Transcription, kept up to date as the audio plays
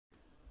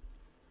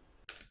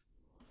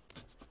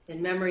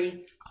in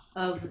memory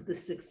of the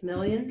 6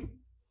 million.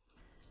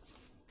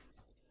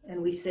 And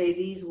we say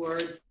these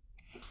words,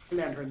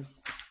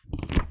 remembrance.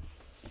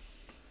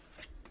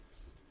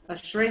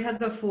 Ashrei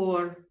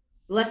HaGafur,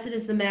 blessed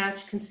is the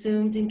match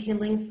consumed in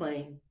kindling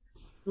flame.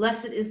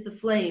 Blessed is the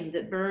flame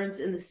that burns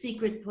in the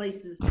secret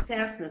places,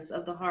 fastness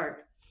of the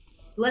heart.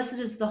 Blessed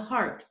is the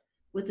heart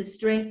with the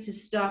strength to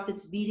stop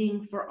its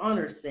beating for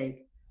honor's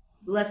sake.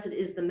 Blessed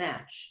is the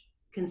match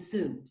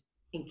consumed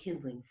in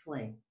kindling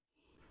flame.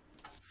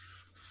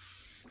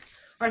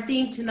 Our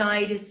theme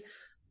tonight is,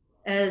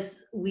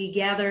 as we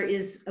gather,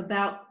 is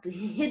about the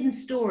hidden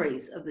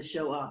stories of the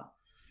Shoah.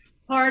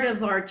 Part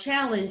of our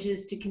challenge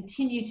is to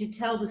continue to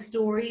tell the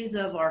stories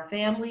of our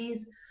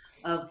families,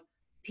 of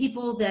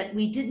people that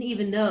we didn't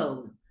even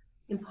know,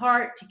 in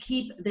part to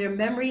keep their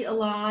memory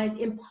alive,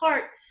 in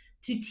part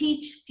to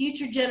teach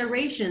future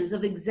generations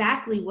of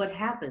exactly what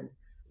happened,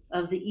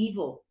 of the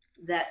evil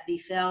that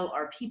befell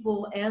our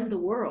people and the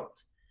world.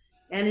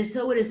 And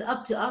so it is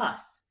up to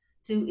us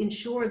to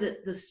ensure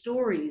that the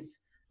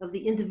stories of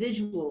the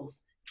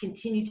individuals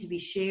continue to be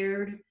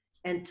shared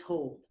and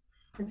told.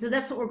 And so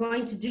that's what we're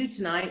going to do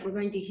tonight. We're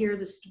going to hear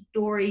the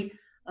story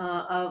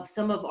of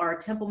some of our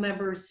temple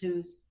members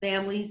whose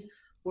families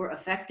were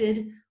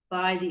affected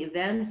by the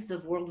events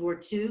of World War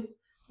II.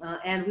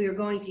 And we are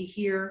going to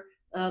hear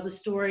the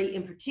story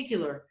in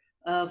particular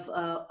of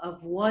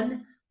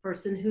one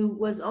person who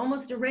was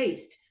almost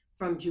erased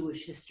from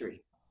Jewish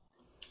history.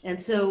 And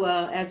so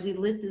as we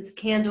lit this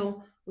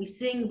candle, we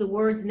sing the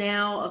words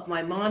now of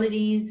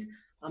Maimonides,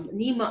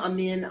 Nima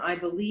Amin, I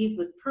believe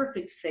with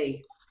perfect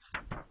faith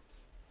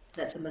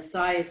that the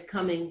Messiah is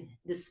coming.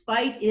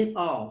 Despite it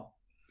all,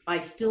 I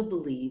still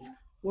believe,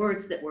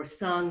 words that were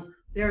sung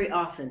very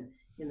often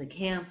in the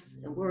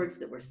camps and words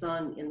that were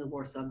sung in the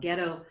Warsaw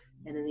Ghetto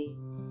and in the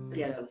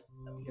ghettos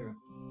of Europe.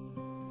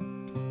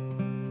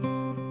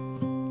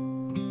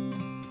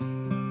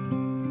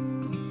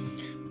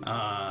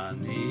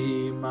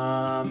 Ani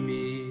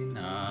mamin,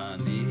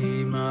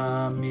 ani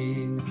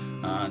mamin,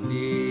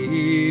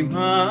 ani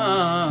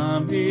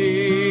mamin,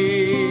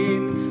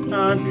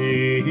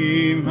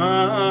 ani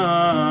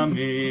mamin,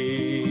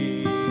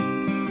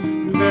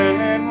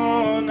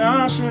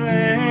 be'emunah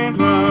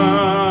shlema,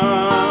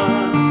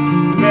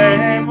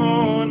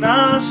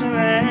 be'emunah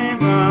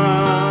shlema,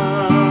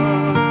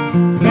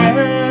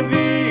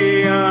 be'biat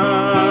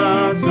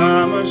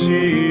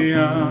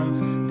HaMashiach,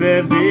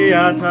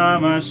 be'biat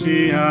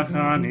HaMashiach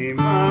ani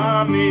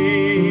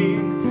mamin,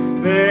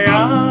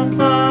 ve'af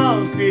al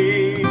pi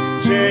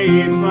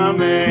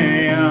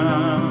she'yitmamea,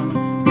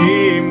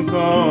 im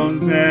kol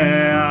ze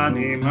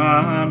ani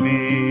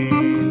mamin,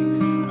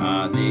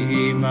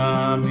 ani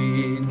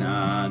mamin,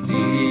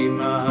 ani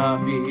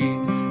mamin,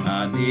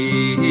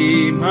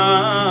 ani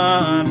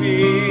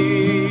mamin,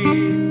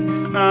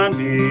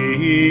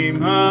 ani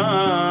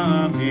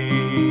mamin,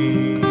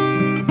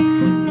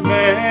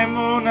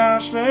 be'emunah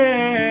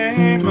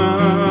shlema,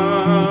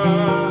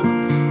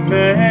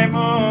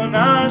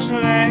 be'emunah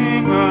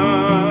shlema,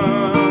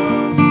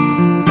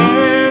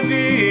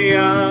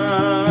 be'biat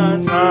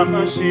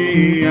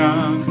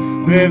HaMashiach,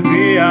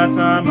 be'biat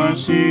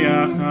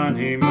HaMashiach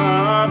ani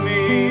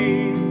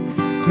mamin,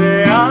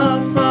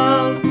 ve'af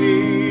al pi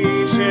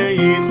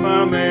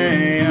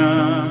she'yitmamea,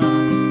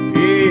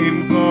 im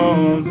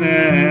kol ze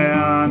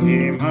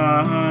ani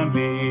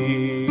mamin.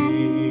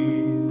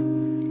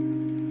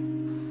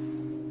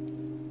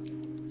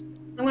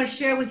 I'm going to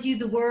share with you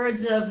the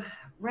words of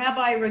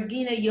Rabbi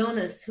Regina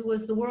Jonas, who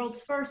was the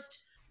world's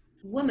first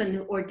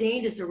woman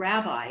ordained as a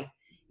rabbi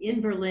in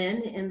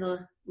Berlin in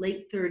the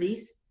late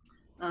 30s.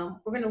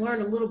 We're going to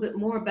learn a little bit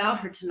more about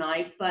her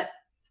tonight, but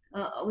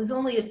it was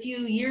only a few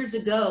years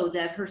ago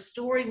that her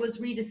story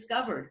was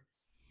rediscovered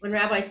when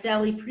Rabbi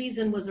Sally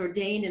Priesen was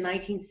ordained in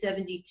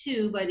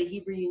 1972 by the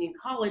Hebrew Union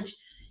College.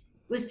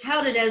 Was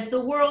touted as the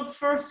world's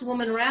first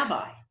woman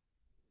rabbi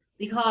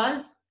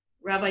because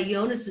Rabbi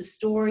Jonas's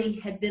story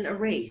had been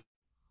erased,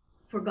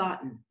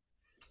 forgotten.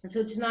 And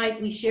so tonight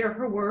we share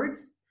her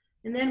words,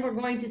 and then we're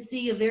going to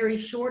see a very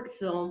short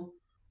film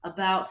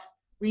about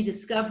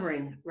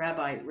rediscovering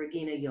Rabbi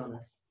Regina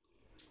Jonas.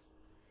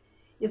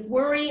 If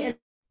worry and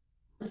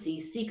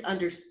seek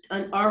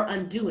our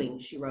undoing,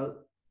 she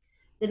wrote,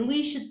 then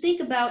we should think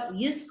about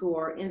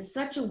Yizkor in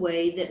such a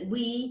way that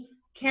we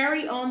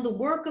carry on the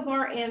work of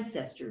our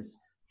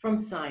ancestors from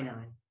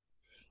Sinai,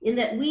 in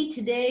that we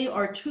today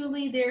are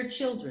truly their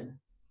children,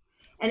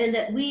 and in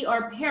that we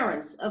are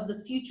parents of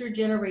the future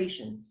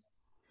generations.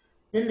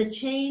 Then the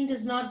chain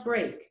does not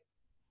break,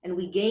 and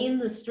we gain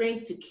the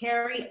strength to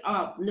carry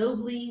out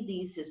nobly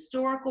these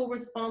historical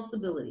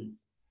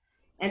responsibilities,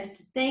 and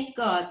to thank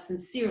God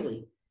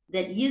sincerely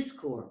that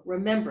Yizkor,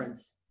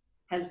 remembrance,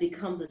 has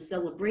become the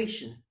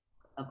celebration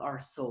of our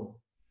soul.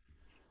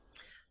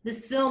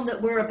 This film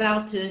that we're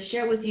about to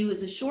share with you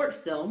is a short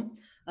film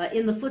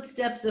in the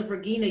footsteps of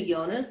Regina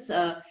Jonas.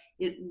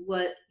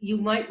 You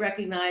might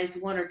recognize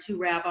one or two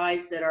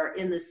rabbis that are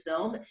in this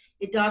film.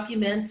 It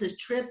documents a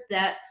trip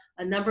that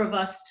a number of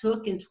us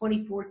took in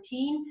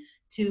 2014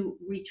 to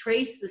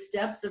retrace the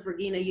steps of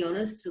Regina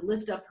Jonas, to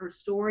lift up her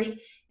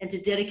story, and to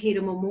dedicate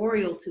a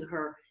memorial to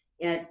her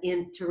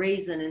in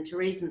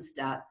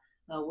Theresienstadt,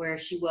 where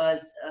she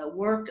was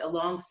worked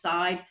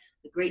alongside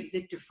the great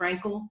Viktor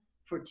Frankl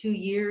for 2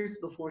 years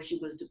before she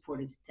was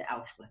deported to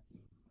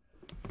Auschwitz.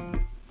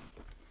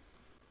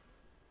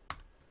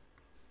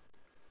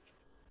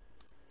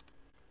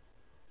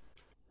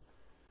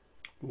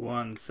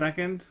 One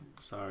second.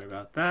 Sorry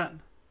about that.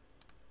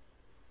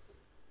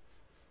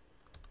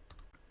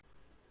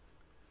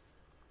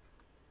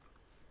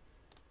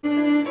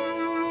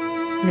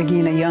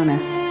 Regina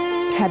Jonas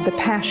had the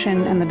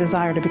passion and the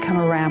desire to become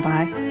a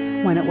rabbi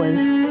when it was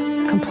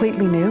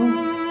completely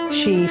new.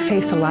 She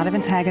faced a lot of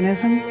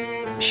antagonism.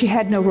 She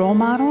had no role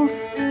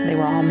models. They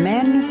were all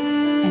men,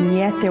 and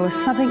yet there was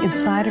something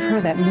inside of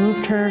her that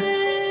moved her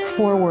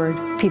forward.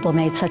 People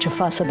made such a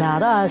fuss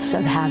about us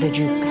of how did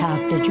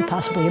you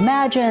possibly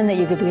imagine that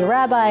you could be a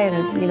rabbi,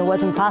 and it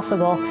wasn't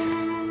possible.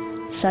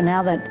 So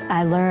now that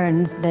I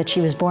learned that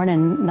she was born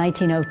in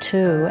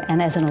 1902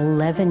 and as an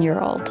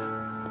 11-year-old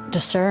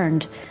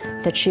discerned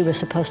that she was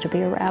supposed to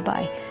be a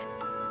rabbi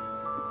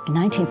in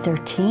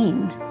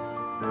 1913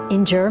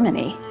 in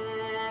Germany.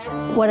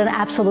 What an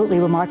absolutely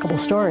remarkable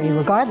story,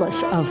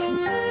 regardless of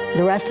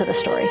the rest of the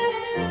story.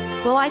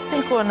 Well, I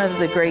think one of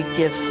the great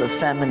gifts of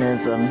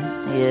feminism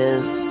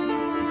is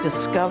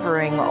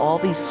discovering all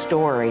these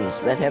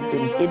stories that have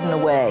been hidden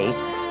away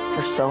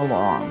for so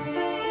long.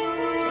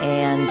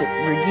 And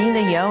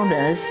Regina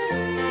Jonas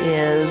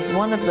is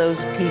one of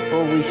those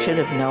people we should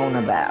have known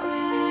about.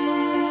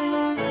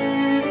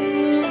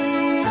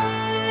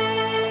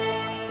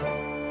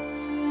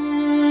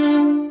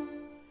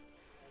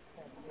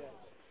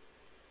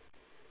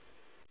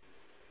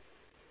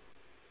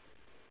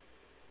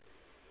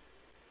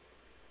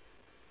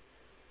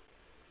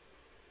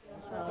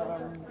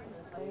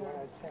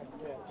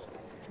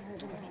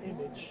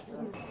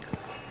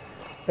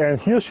 And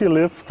here she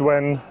lived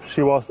when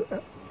she was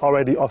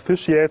already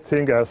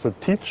officiating as a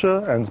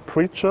teacher and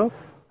preacher.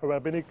 A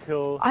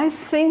rabbinical... I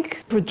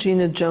think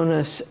Regina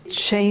Jonas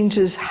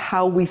changes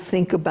how we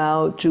think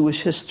about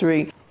Jewish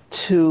history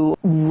to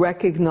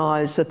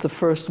recognize that the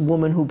first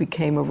woman who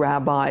became a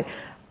rabbi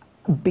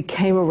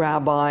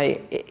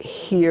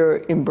here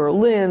in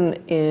Berlin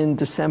in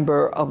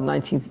December of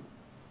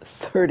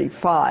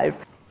 1935.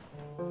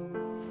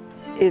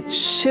 It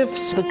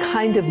shifts the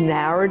kind of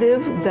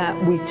narrative that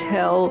we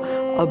tell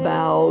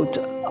about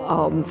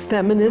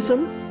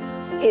feminism.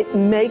 It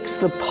makes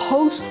the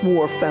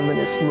post-war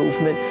feminist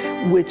movement,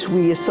 which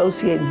we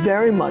associate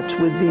very much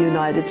with the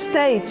United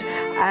States,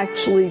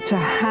 actually to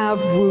have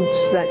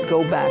roots that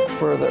go back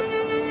further.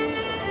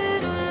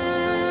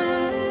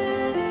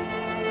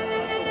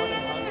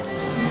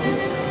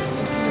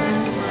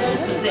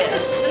 This is it.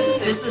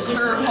 This is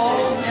her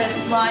whole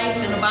life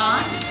in a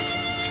box.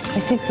 I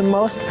think the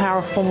most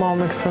powerful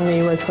moment for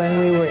me was when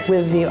we were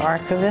with the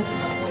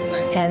archivist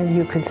and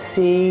you could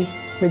see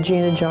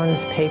Regina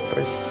Jonas'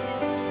 papers.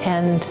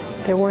 And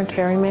there weren't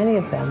very many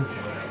of them.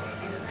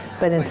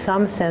 But in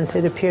some sense,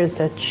 it appears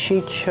that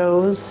she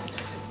chose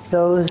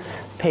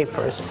those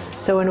papers.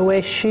 So in a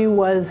way, she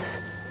was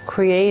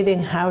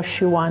creating how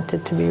she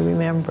wanted to be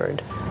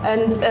remembered.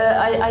 And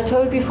I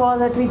told before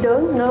that we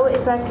don't know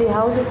exactly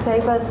how these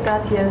papers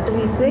got here.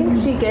 We think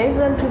she gave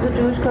them to the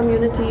Jewish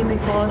community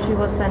before she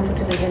was sent to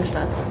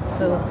Theresienstadt,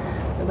 so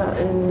about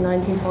in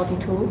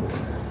 1942.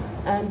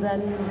 And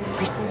then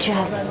we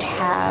just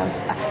have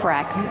a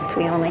fragment.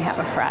 We only have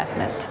a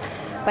fragment.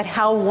 But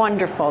how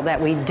wonderful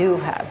that we do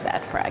have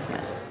that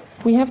fragment.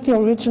 We have the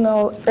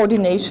original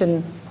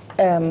ordination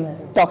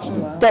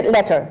that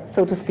letter,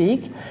 so to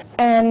speak.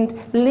 And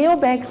Leo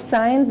Beck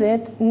signs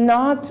it,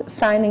 not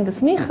signing the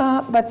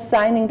smicha, but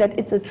signing that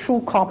it's a true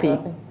copy.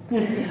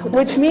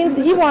 Which means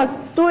he was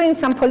doing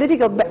some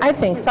political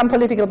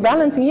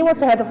balancing. He was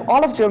the head of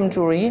all of German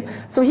Jewry,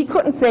 so he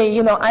couldn't say,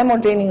 I'm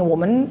ordaining a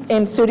woman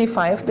in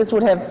 35. This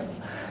would have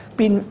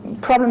been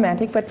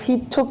problematic, but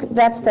he took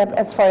that step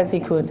as far as he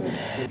could.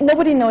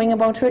 Nobody knowing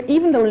about her,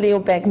 even though Leo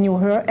Beck knew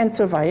her and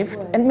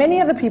survived, and many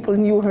other people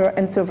knew her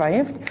and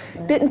survived,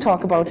 didn't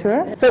talk about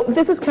her. So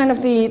this is kind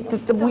of the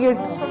weird...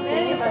 For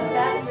many of us,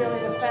 that's really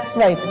the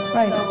question.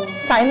 Right.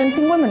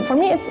 Silencing women. For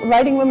me, it's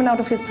writing women out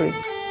of history.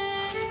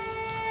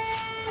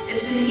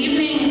 It's an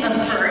evening of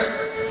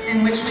firsts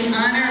in which we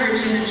honor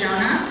Regina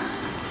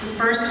Jonas, the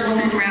first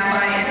woman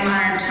rabbi in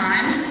modern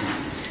times,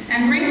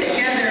 and bring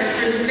together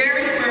for the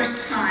very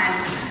first time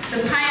the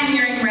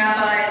pioneering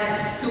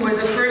rabbis who were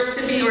the first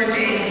to be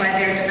ordained by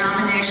their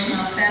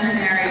denominational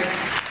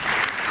seminaries.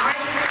 I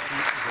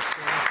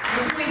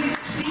was always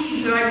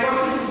pleased that I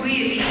wasn't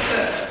really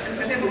first,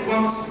 because I never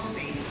wanted to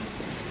be.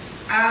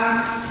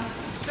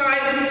 So I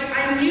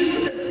knew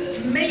that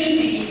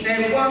maybe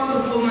there was a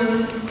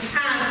woman who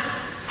had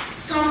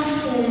some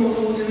form of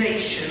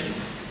ordination.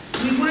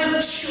 We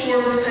weren't sure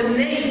of her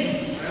name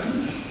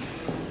even,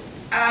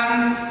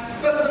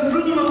 but the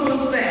rumor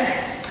was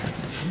there.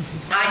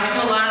 I do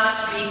a lot of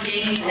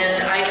speaking,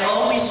 and I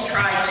always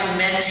try to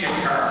mention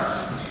her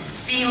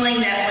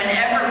feeling that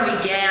whenever we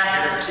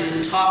gather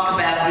to talk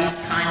about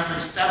these kinds of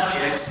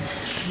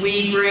subjects,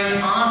 we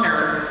bring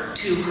honor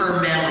to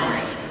her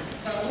memory.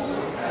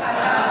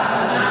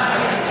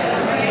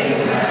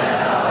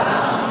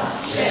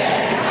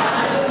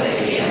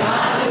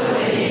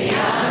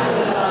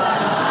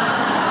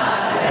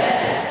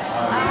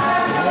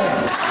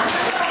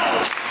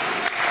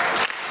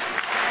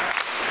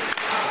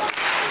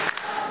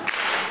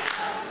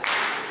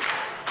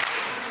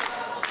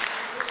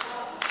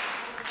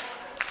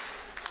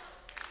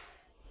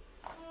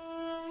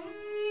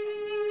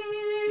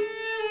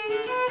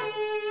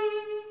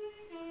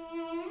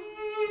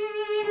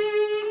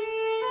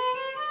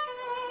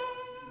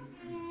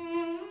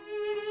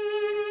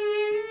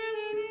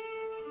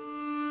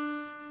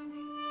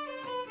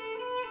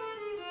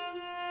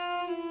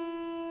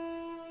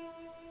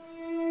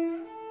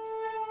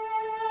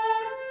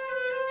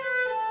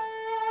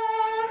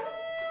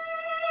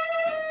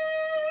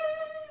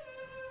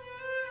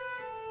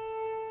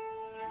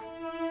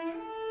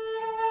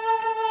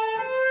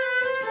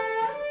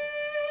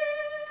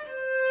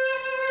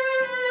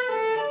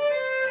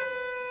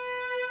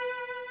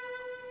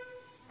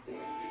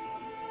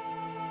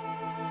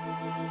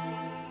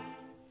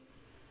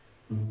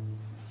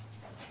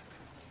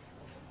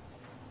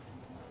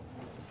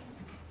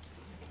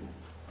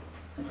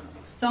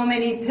 So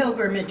many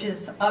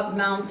pilgrimages up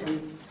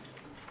mountains.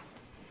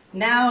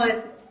 Now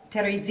at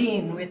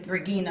Terezin with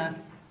Regina,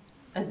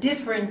 a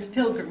different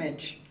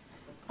pilgrimage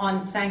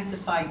on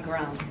sanctified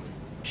ground.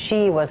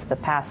 She was the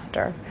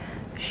pastor.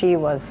 She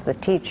was the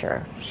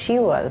teacher. She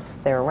was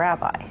their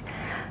rabbi.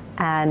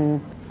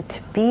 And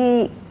to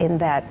be in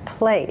that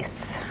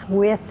place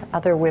with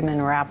other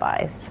women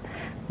rabbis,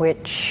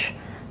 which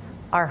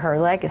are her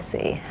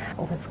legacy,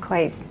 was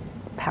quite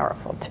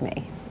powerful to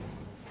me.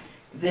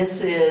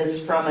 This is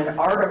from an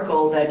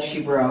article that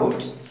she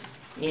wrote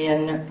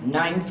in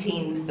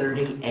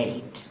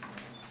 1938.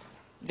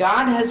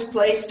 God has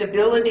placed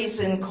abilities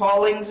and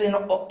callings in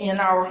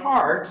our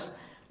hearts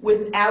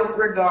without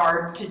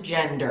regard to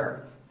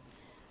gender.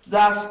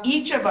 Thus,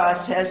 each of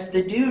us has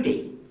the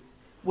duty,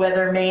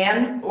 whether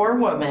man or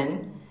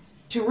woman,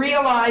 to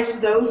realize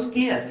those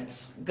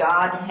gifts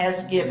God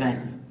has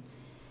given.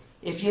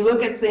 If you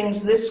look at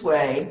things this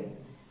way,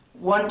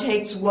 one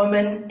takes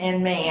woman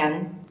and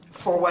man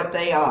for what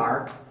they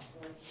are,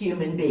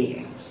 human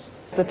beings.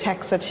 The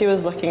texts that she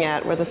was looking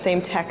at were the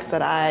same texts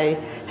that I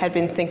had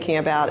been thinking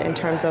about in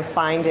terms of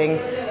finding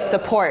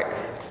support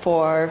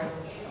for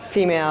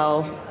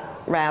female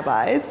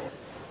rabbis.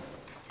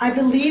 I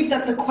believe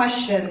that the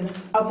question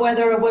of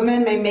whether a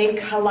woman may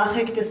make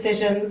halachic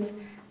decisions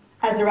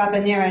as a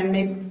rabbiniran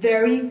may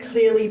very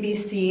clearly be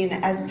seen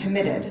as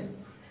permitted,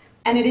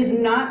 and it is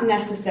not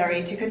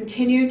necessary to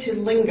continue to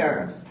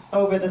linger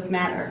over this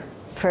matter.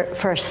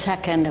 For a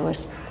second, it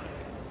was,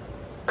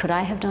 could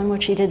I have done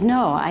what she did?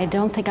 No, I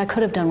don't think I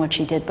could have done what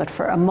she did, but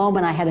for a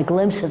moment I had a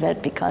glimpse of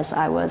it because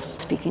I was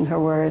speaking her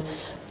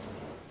words.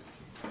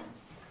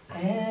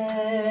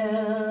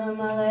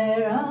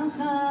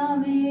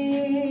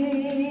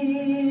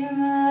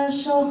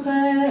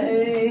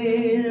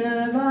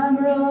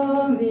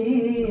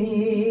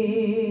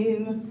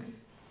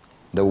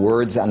 The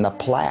words on the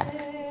plaque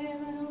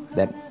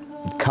that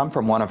come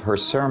from one of her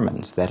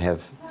sermons that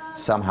have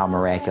somehow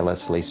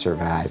miraculously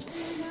survived.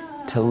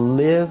 To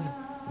live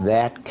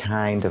that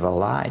kind of a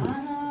life,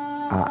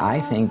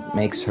 I think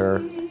makes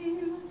her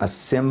a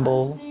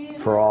symbol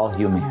for all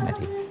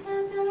humanity.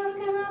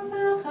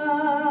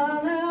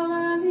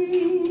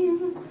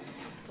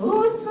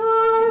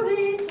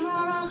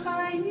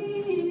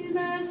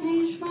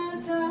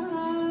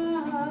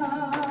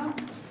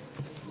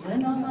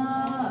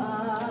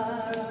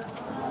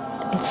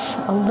 It's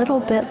a little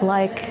bit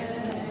like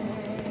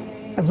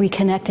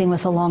reconnecting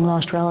with a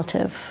long-lost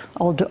relative,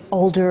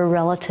 older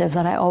relative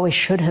that I always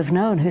should have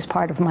known, who's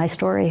part of my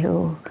story,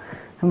 whom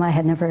I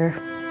had never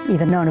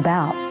even known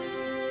about.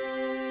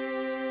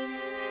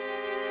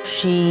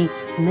 She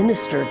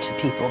ministered to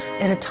people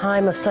at a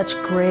time of such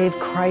grave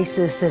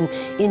crisis and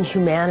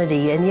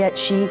inhumanity, and yet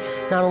she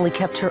not only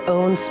kept her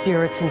own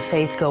spirits and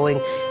faith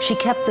going, she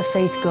kept the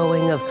faith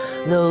going of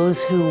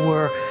those who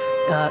were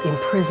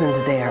imprisoned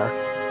there.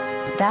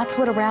 That's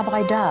what a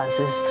rabbi does,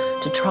 is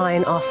to try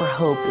and offer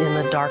hope in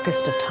the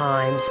darkest of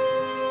times.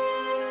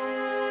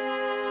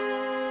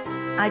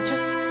 I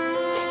just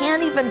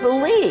can't even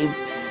believe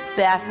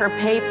that her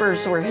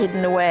papers were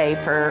hidden away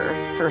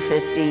for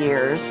 50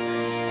 years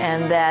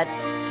and that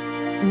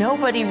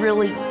nobody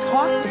really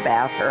talked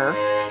about her.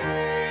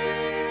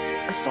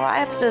 So I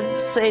have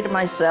to say to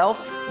myself,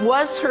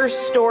 was her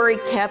story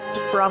kept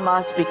from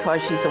us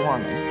because she's a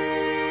woman?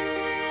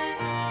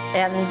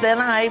 And then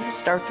I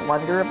start to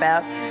wonder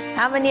about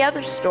how many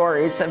other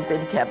stories have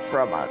been kept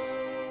from us.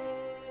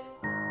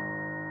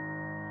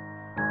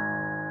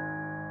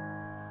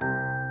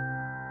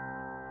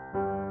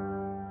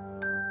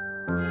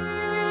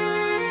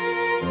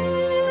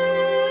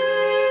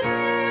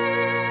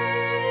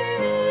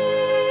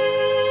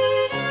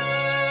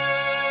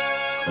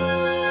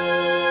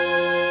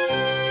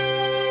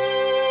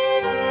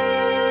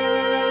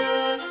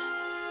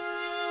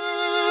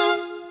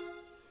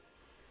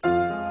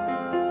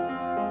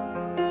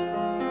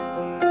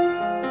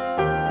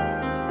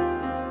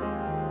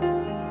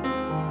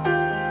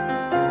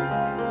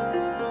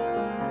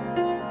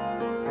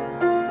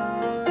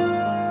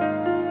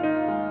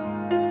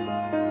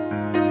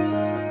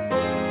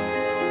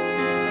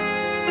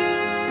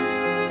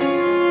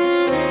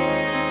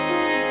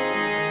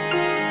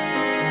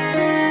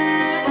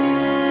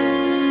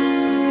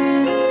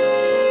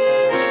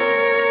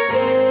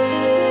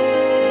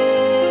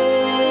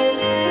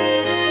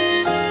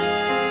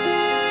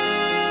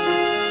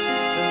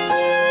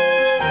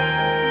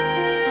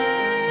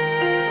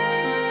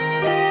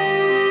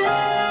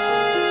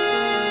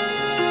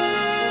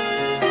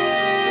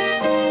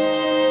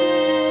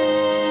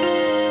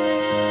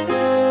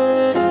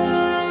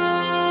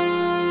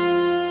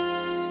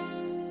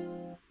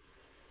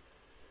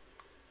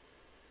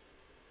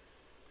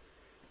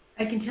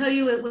 I can tell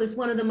you it was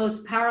one of the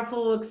most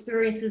powerful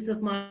experiences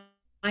of my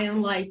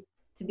own life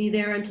to be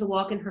there and to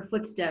walk in her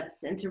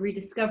footsteps and to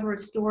rediscover a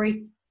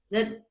story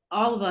that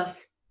all of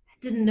us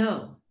didn't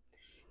know.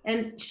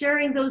 And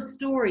sharing those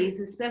stories,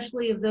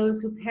 especially of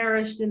those who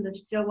perished in the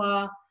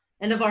Shoah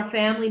and of our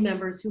family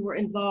members who were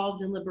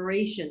involved in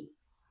liberation,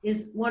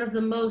 is one of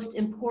the most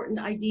important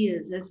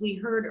ideas. As we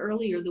heard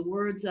earlier, the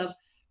words of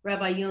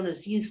Rabbi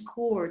Jonas, use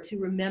core to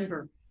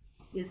remember,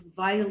 is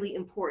vitally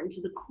important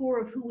to the core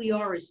of who we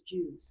are as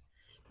Jews.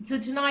 And so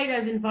tonight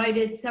I've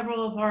invited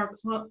several of our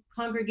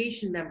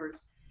congregation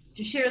members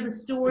to share the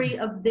story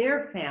of their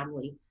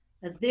family,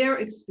 of their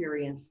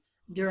experience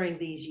during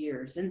these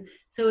years. And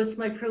so it's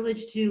my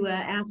privilege to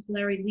ask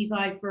Larry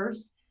Levi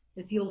first,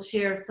 if you'll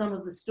share some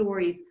of the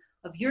stories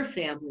of your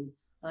family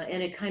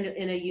in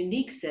a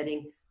unique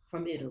setting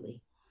from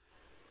Italy.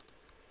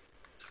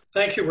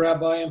 Thank you,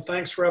 Rabbi, and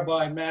thanks,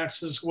 Rabbi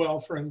Max, as well,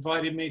 for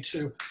inviting me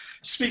to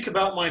speak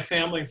about my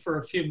family for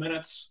a few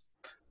minutes.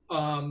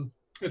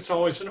 It's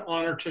always an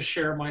honor to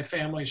share my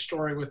family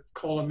story with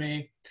Kol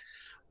Ami.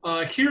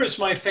 Here is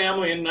my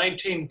family in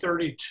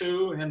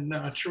 1932 in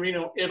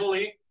Torino,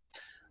 Italy.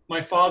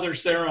 My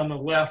father's there on the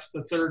left,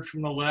 the third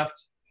from the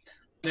left,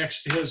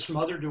 next to his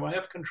mother. Do I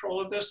have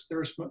control of this?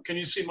 Can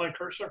you see my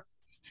cursor?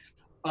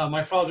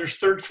 My father's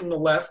third from the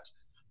left.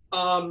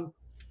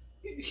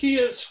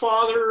 His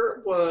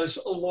father was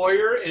a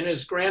lawyer, and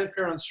his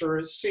grandparents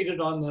are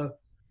seated on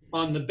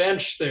the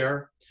bench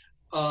there.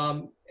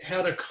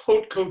 Had a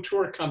haute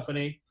couture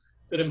company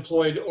that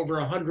employed over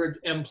 100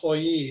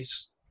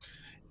 employees,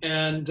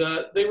 and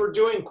they were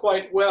doing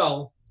quite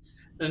well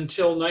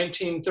until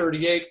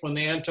 1938, when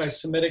the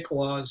anti-Semitic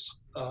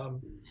laws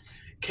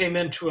came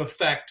into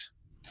effect.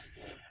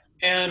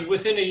 And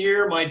within a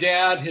year, my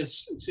dad,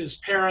 his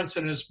parents,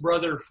 and his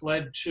brother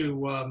fled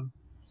to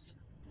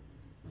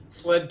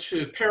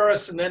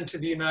Paris and then to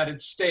the United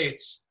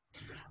States.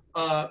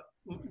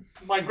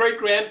 My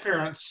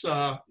great-grandparents,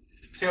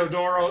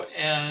 Teodoro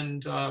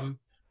and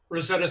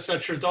Rosetta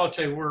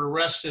Sacerdote, were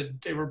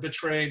arrested. They were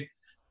betrayed,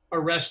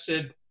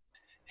 arrested,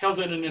 held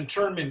in an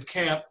internment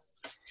camp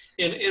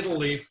in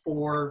Italy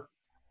for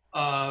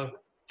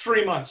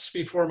 3 months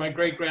before my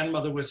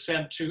great-grandmother was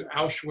sent to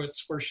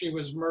Auschwitz, where she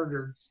was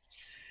murdered.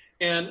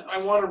 And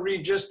I want to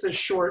read just this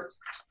short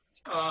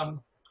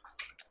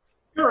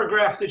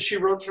paragraph that she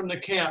wrote from the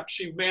camp.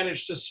 She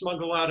managed to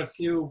smuggle out a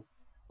few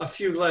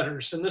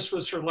letters, and this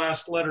was her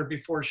last letter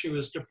before she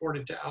was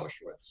deported to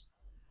Auschwitz.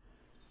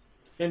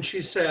 And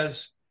she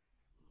says,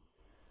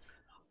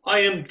 "I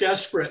am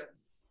desperate.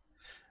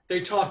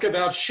 They talk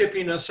about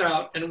shipping us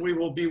out, and we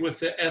will be with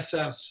the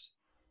SS.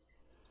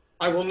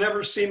 I will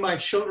never see my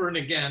children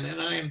again, and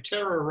I am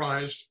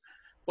terrorized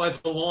by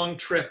the long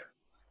trip.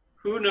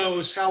 Who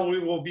knows how we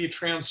will be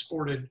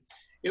transported?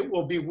 It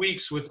will be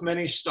weeks with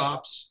many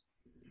stops.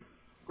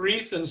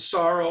 Grief and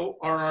sorrow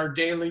are our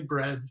daily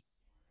bread.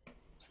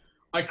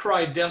 I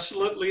cry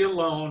desolately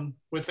alone,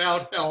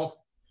 without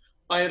health.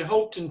 I had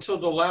hoped until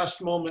the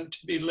last moment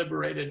to be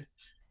liberated,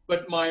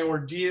 but my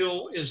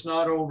ordeal is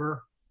not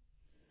over.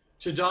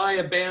 To die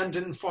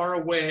abandoned far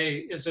away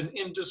is an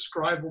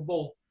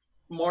indescribable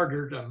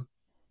martyrdom.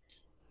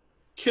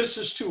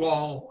 Kisses to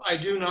all. I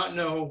do not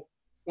know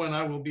when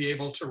I will be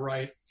able to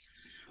write."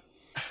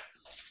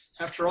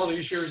 After all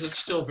these years, it's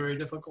still very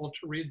difficult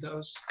to read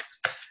those.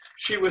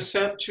 She was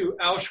sent to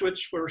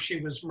Auschwitz, where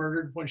she was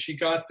murdered when she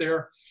got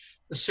there,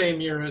 the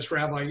same year as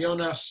Rabbi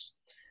Jonas.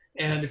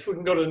 And if we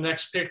can go to the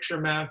next picture,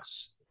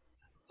 Max.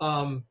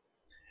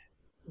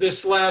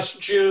 This last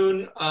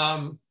June,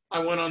 I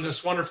went on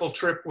this wonderful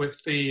trip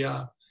with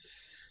the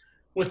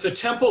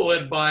temple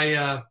led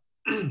by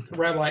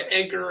Rabbi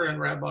Eger and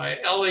Rabbi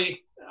Eli.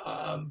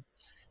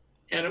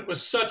 And it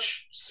was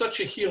such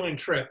a healing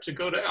trip to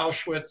go to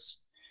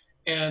Auschwitz,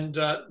 and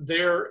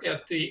there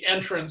at the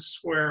entrance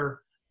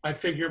where I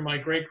figure my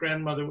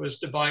great-grandmother was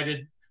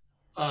divided,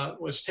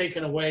 was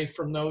taken away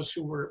from those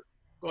who were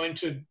going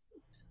to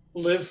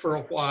live for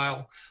a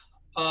while.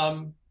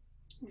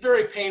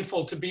 Very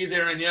painful to be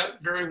there, and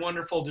yet very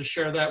wonderful to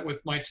share that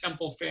with my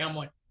temple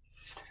family.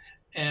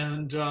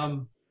 And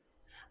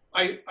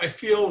I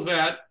feel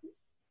that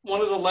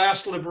one of the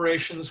last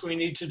liberations we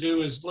need to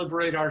do is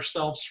liberate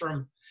ourselves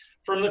from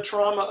the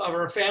trauma of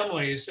our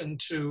families, and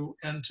to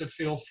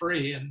feel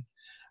free, and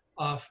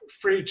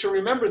free to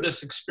remember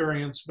this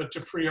experience, but to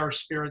free our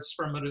spirits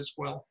from it as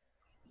well.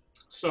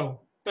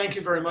 So thank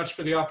you very much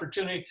for the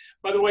opportunity.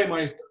 By the way,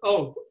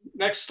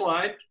 next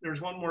slide.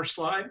 There's one more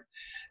slide.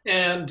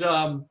 And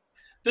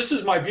this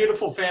is my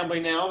beautiful family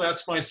now.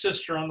 That's my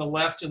sister on the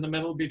left in the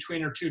middle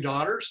between her two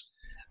daughters.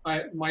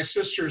 My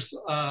sister's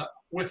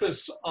with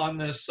us on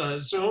this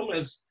Zoom,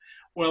 as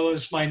well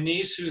as my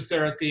niece who's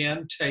there at the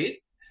end,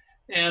 Tate.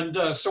 And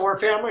so our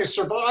family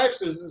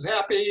survives, is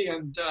happy,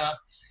 and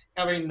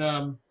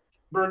having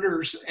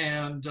burgers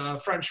and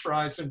French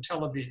fries in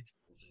Tel Aviv.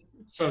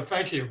 So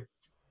thank you.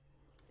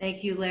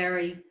 Thank you,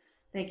 Larry.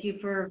 Thank you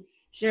for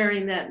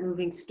sharing that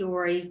moving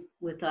story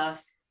with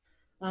us.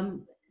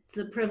 It's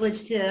a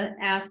privilege to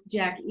ask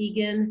Jack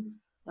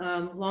Egan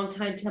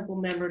longtime temple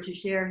member, to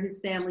share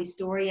his family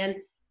story and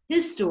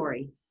his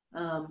story,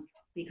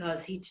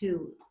 because he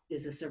too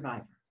is a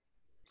survivor.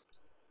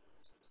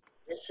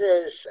 This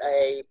is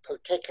a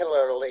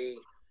particularly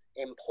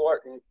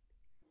important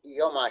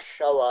Yom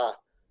HaShoah.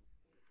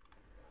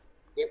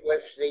 It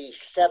was the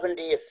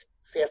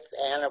 75th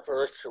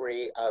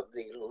anniversary of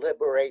the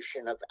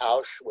liberation of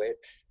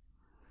Auschwitz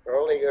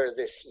earlier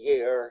this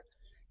year,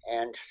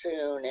 and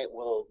soon it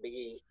will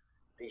be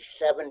the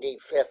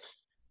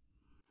 75th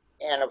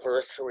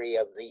anniversary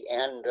of the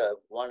end of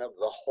one of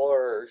the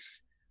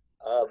horrors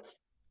of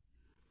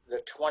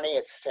the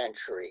 20th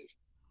century.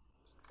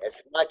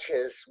 As much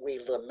as we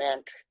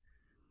lament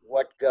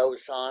what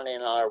goes on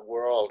in our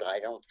world, I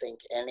don't think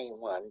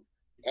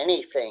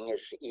anything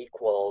is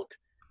equaled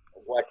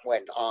what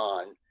went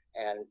on.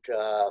 And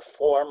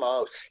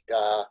foremost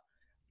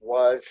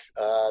was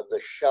the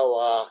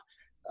Shoah,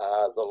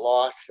 the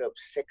loss of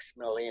 6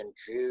 million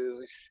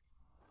Jews.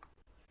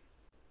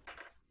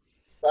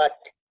 But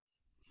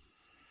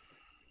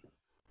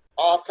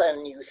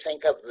often you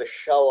think of the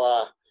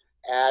Shoah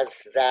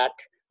as that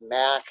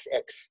mass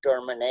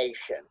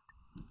extermination.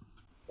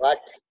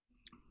 But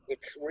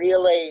it's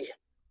really,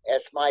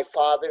 as my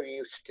father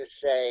used to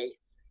say,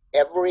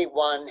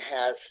 everyone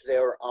has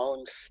their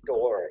own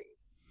story.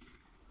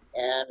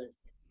 And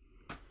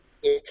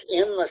it's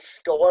in the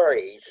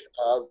stories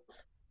of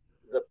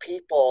the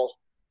people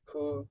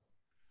who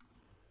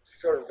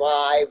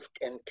survived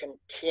and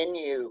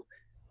continue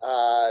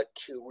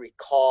to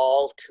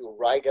recall, to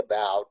write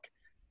about,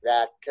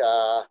 that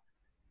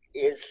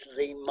is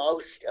the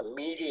most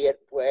immediate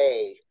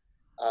way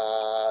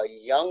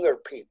younger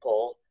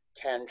people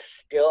can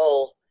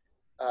still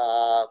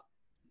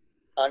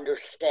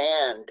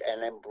understand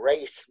and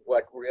embrace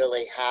what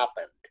really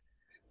happened.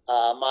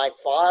 My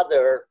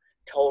father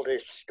told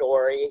his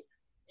story.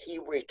 He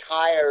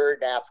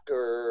retired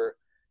after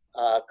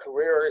a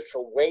career as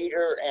a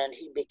waiter, and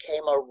he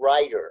became a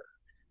writer.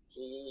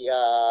 He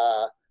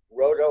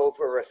wrote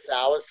over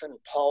 1,000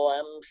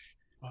 poems.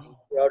 Wow.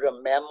 He wrote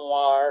a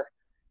memoir,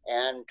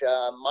 and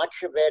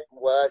much of it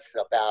was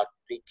about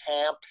the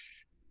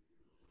camps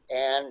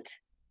and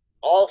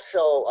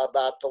also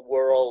about the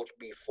world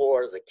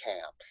before the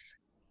camps.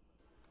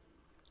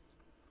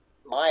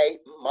 My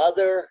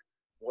mother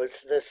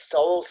was the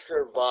sole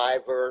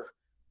survivor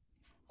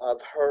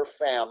of her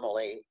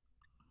family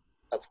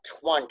of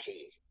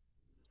 20,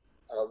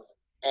 of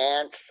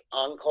aunts,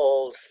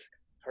 uncles,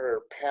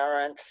 her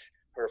parents,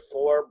 her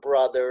 4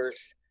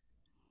 brothers.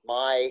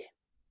 My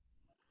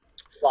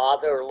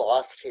father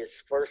lost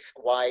his first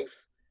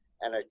wife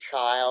and a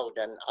child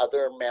and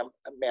other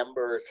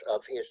members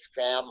of his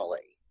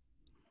family.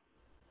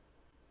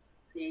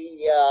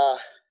 To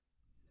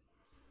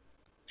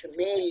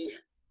me,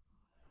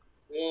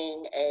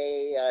 being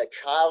a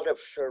child of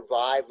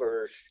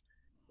survivors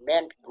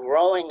meant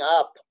growing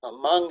up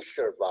among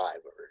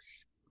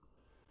survivors.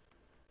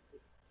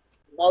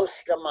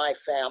 Most of my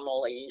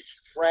family's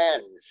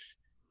friends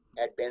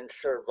had been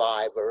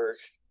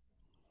survivors,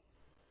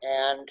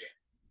 and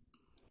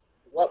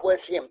what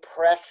was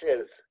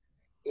impressive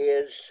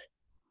is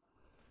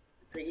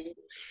the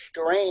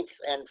strength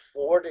and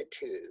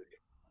fortitude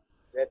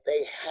that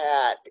they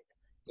had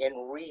in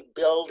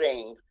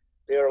rebuilding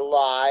their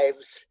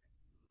lives,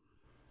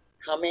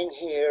 coming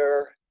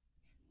here,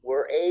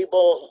 were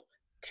able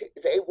to,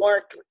 they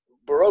weren't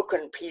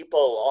broken people,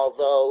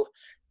 although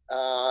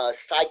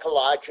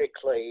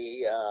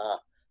psychologically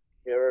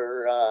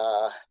there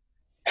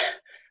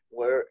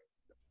were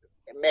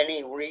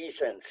many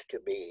reasons to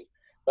be.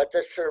 But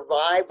the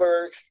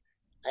survivors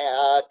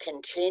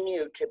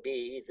continue to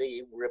be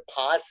the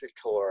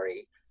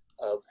repository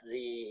of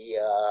the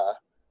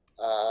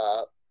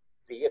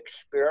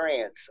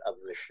experience of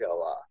the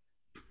Shoah.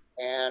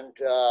 And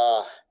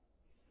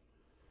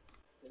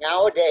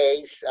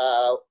nowadays,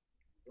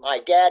 my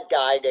dad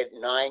died at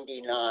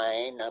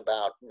 99,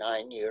 about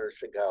 9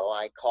 years ago.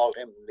 I called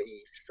him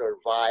the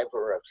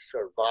survivor of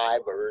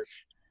survivors.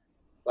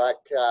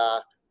 But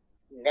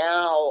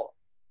now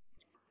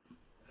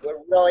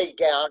we're really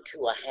down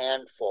to a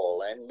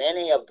handful, and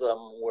many of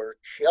them were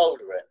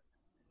children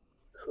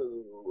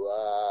who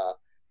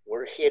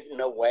were hidden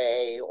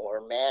away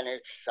or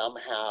managed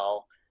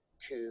somehow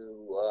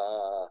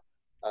to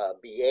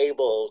be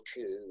able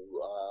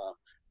to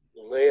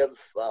live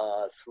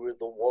through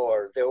the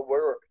war. There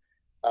were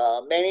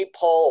many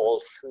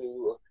Poles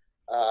who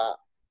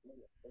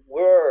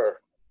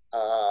were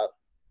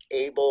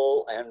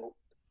able and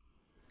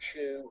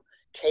to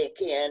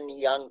take in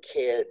young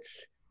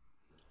kids.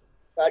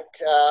 But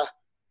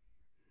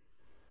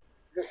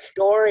the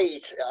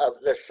stories of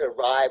the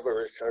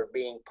survivors are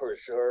being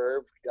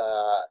preserved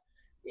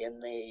in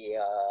the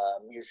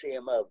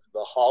Museum of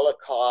the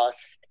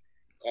Holocaust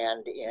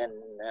and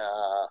in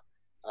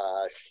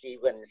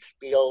Steven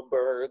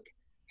Spielberg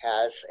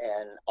has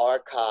an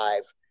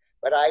archive.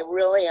 But I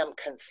really am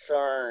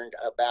concerned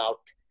about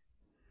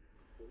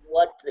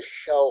what the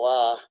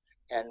Shoah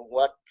and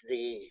what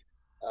the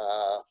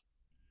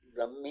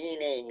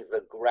meaning,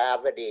 the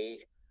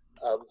gravity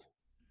of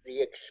the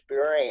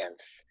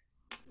experience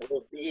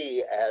will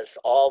be as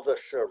all the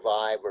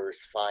survivors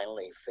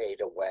finally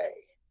fade away.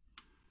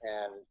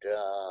 And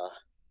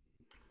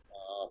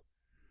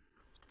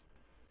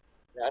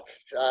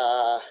that's,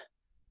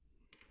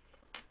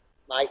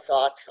 my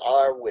thoughts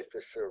are with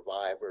the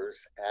survivors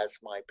as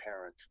my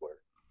parents were.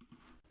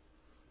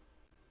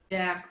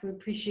 Jack, we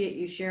appreciate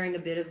you sharing a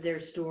bit of their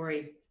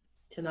story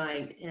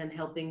tonight and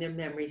helping their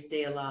memory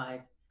stay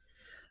alive.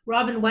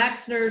 Robin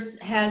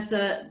Waxner has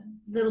a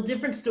little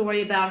different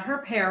story about her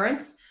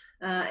parents,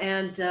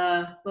 and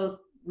both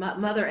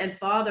mother and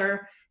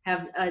father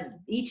have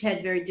each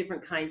had very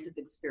different kinds of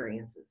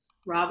experiences.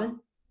 Robin?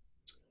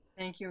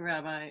 Thank you,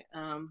 Rabbi.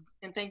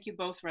 And thank you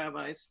both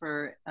rabbis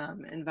for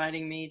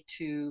inviting me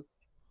to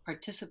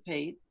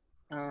participate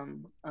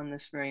on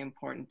this very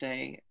important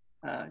day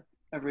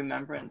of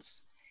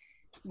remembrance.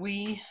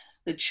 We,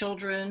 the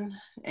children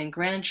and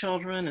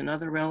grandchildren and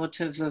other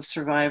relatives of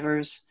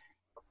survivors,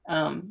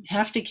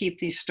 have to keep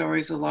these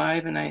stories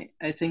alive, and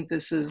I think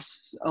this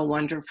is a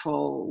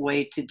wonderful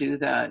way to do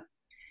that.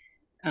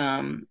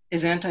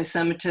 As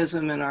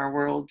anti-Semitism in our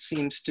world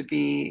seems to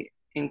be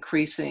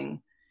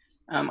increasing,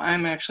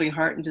 I'm actually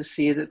heartened to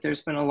see that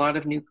there's been a lot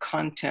of new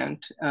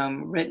content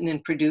written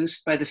and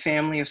produced by the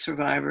family of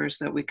survivors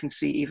that we can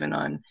see even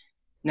on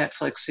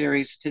Netflix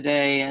series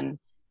today. And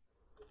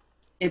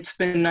it's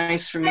been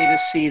nice for me to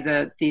see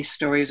that these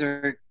stories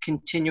are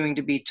continuing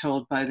to be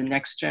told by the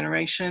next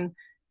generation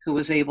who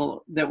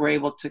were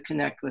able to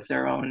connect with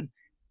their own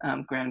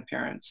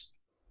grandparents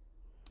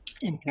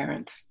and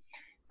parents.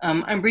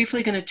 I'm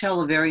briefly going to tell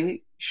a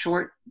very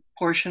short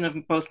portion of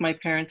both my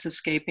parents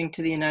escaping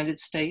to the United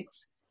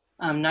States.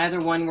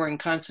 Neither one were in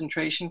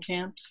concentration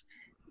camps,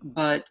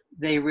 but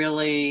they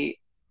really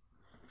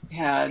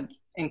had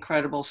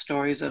incredible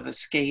stories of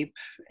escape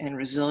and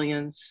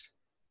resilience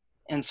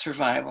and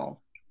survival.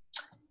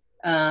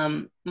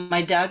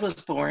 My dad was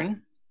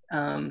born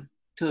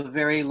to a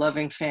very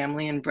loving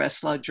family in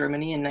Breslau,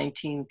 Germany in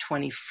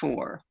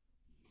 1924.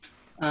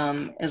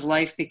 As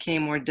life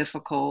became more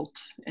difficult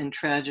and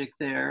tragic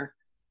there,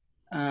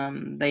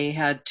 they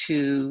had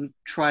to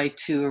try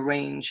to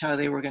arrange how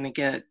they were going to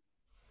get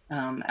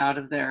out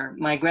of there.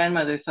 My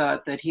grandmother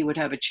thought that he would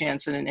have a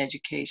chance at an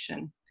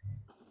education.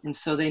 And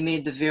so they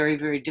made the very,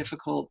 very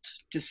difficult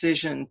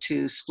decision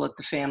to split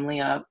the family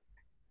up.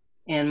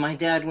 And my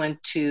dad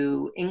went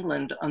to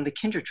England on the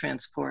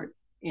Kindertransport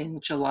in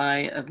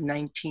July of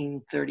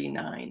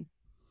 1939.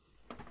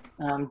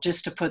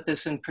 Just to put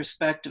this in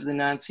perspective, the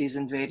Nazis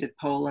invaded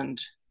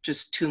Poland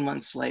just 2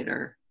 months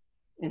later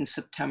in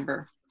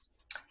September.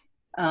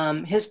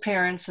 His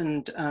parents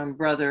and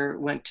brother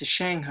went to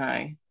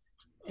Shanghai.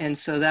 And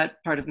so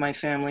that part of my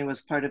family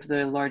was part of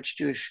the large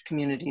Jewish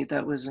community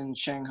that was in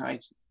Shanghai,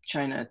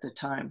 China at the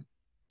time.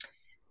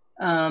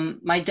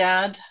 My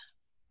dad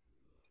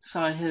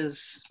saw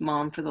his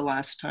mom for the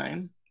last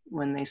time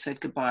when they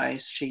said goodbye.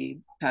 She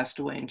passed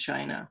away in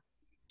China.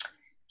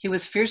 He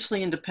was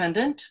fiercely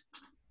independent.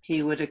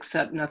 He would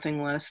accept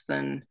nothing less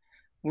than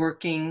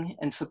working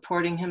and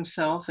supporting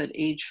himself at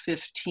age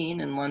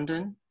 15 in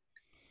London.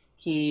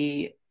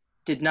 He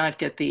did not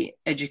get the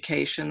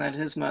education that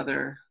his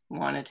mother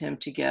wanted him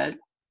to get.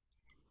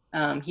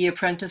 He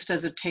apprenticed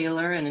as a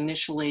tailor and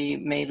initially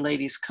made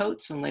ladies'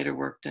 coats and later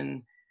worked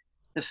in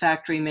the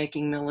factory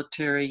making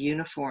military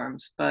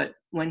uniforms. But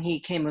when he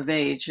came of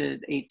age at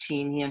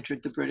 18, he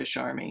entered the British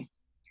Army.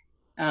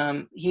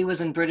 He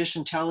was in British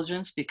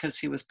intelligence because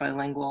he was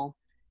bilingual,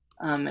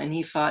 and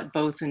he fought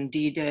both in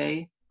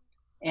D-Day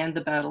and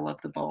the Battle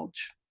of the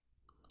Bulge.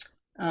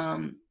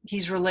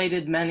 He's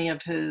related many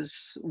of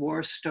his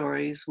war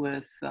stories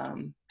with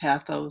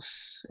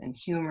pathos and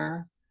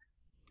humor.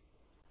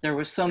 There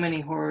were so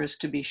many horrors,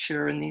 to be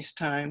sure, in these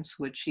times,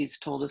 which he's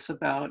told us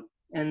about,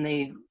 and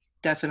they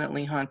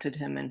definitely haunted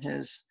him in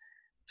his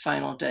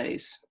final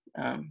days.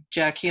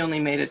 Jack, he only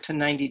made it to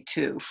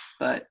 92,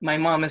 but my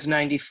mom is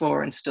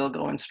 94 and still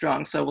going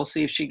strong, so we'll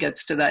see if she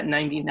gets to that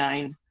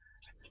 99.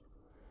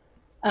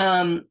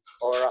 Or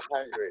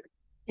 100.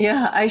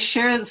 Yeah, I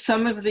share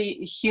some of the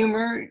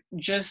humor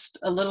just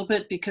a little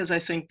bit because I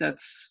think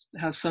that's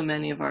how so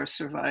many of our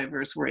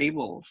survivors were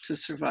able to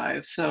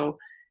survive. So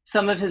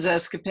some of his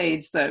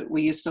escapades that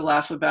we used to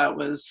laugh about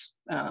was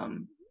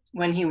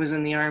when he was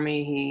in the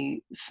Army,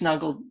 he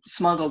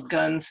smuggled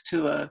guns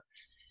to a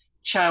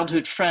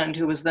childhood friend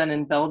who was then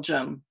in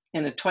Belgium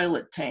in a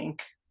toilet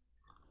tank.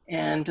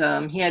 And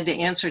he had to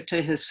answer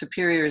to his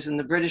superiors in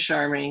the British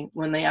Army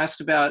when they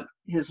asked about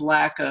his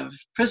lack of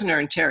prisoner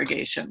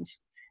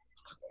interrogations.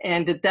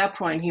 And at that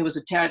point, he was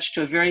attached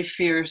to a very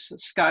fierce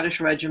Scottish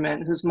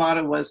regiment whose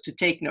motto was to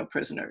take no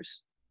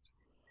prisoners.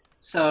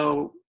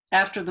 So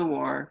after the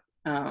war,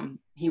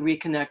 he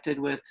reconnected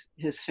with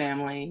his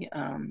family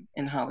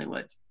in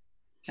Hollywood,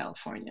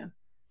 California.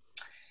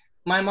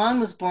 My mom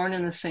was born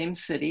in the same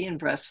city in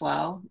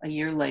Breslau a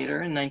year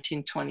later in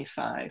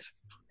 1925.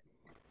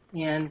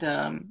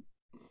 And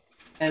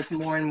as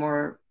more and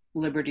more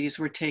liberties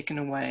were taken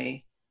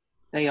away,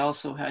 they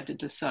also had to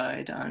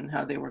decide on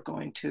how they were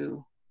going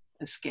to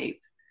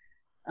escape.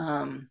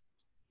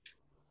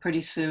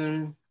 Pretty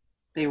soon,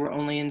 They were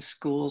only in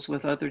schools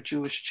with other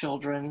Jewish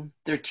children.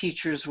 Their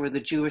teachers were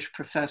the Jewish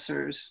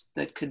professors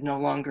that could no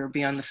longer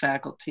be on the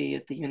faculty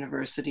at the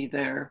university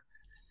there.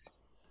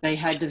 They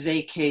had to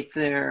vacate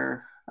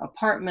their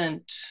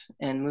apartment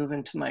and move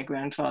into my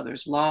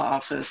grandfather's law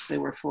office. They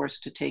were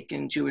forced to take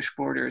in Jewish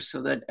boarders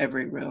so that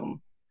every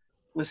room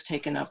was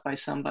taken up by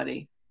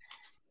somebody.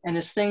 And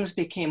as things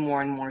became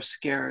more and more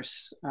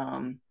scarce,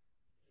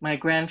 my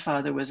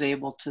grandfather was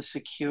able to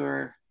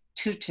secure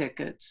 2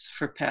 tickets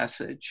for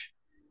passage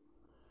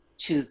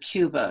to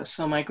Cuba.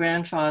 So my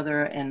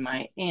grandfather and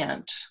my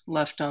aunt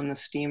left on the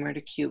steamer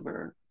to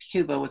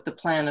Cuba with the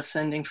plan of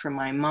sending for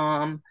my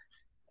mom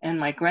and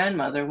my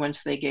grandmother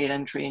once they gained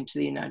entry into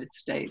the United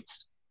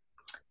States.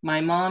 My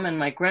mom and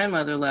my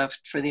grandmother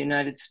left for the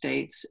United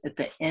States at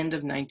the end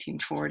of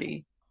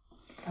 1940.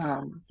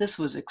 This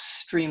was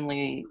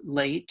extremely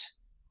late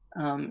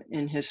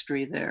in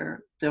history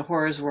there. The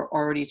horrors were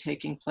already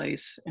taking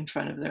place in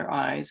front of their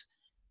eyes.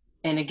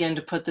 And again,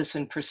 to put this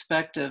in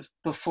perspective,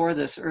 before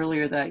this,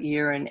 earlier that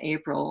year in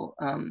April,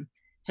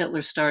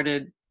 Hitler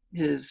started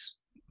his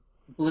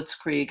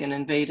blitzkrieg and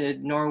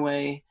invaded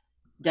Norway,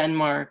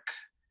 Denmark,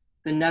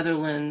 the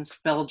Netherlands,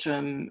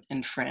 Belgium,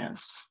 and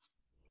France.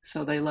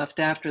 So they left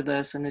after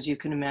this, and as you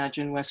can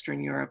imagine,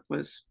 Western Europe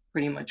was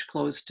pretty much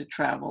closed to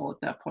travel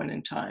at that point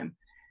in time.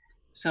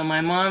 So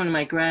my mom and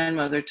my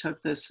grandmother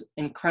took this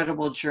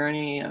incredible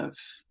journey of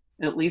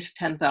at least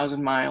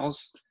 10,000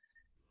 miles,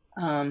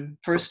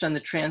 first on the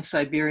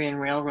Trans-Siberian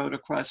Railroad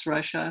across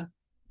Russia,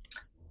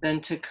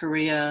 then to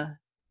Korea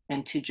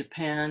and to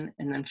Japan,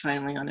 and then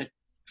finally on a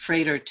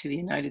freighter to the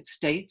United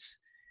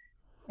States.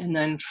 And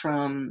then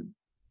from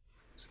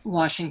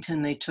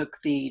Washington, they took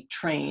the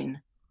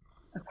train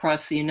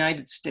across the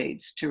United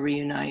States to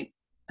reunite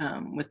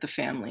with the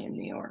family in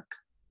New York.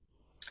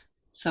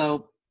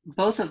 So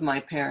both of my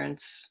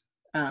parents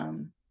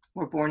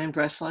were born in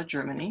Breslau,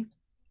 Germany.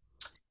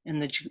 In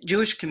the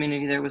Jewish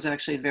community, there was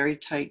actually a very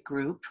tight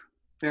group,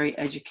 very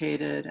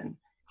educated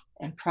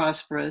and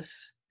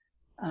prosperous.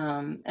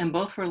 And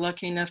both were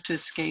lucky enough to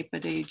escape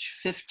at age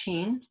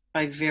 15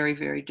 by very,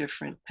 very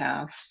different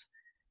paths.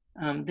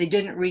 They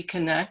didn't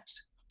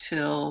reconnect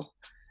till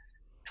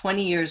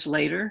 20 years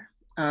later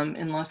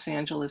in Los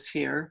Angeles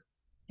here,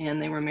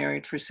 and they were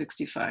married for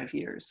 65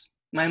 years.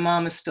 My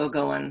mom is still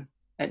going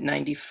at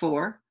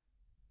 94.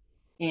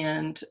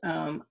 And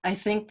I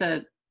think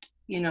that,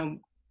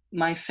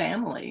 my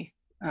family,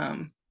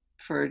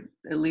 for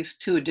at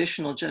least 2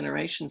 additional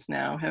generations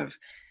now, have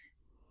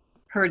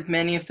heard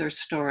many of their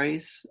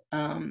stories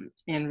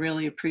and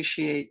really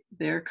appreciate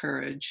their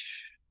courage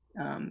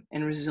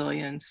and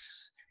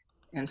resilience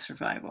and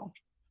survival.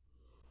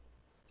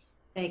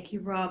 Thank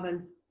you,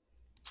 Robin.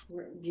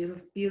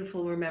 Beautiful,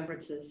 beautiful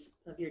remembrances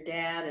of your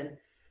dad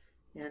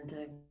and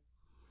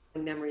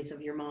memories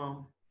of your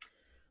mom.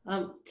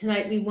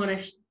 Tonight we want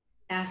to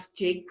ask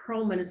Jake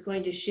Perlman is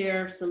going to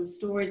share some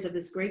stories of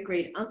his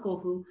great uncle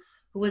who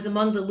was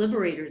among the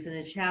liberators and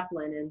a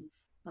chaplain.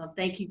 And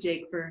thank you,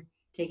 Jake, for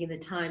taking the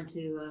time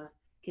to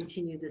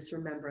continue this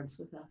remembrance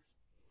with us.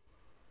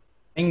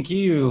 Thank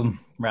you,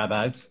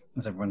 rabbis,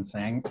 as everyone's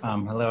saying.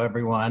 Hello,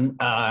 everyone.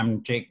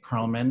 I'm Jake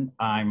Perlman.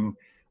 I'm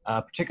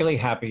particularly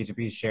happy to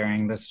be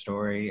sharing this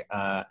story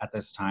at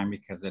this time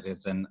because it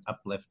is an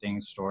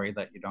uplifting story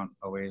that you don't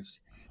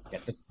always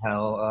get to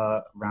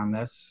tell around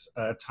this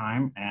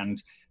time.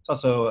 And it's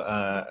also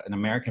an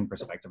American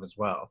perspective as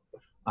well.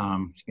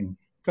 You can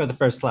go to the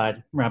first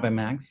slide, Rabbi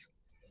Max.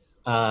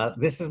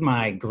 This is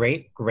my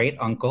great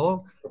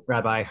uncle,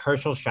 Rabbi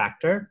Herschel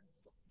Schachter.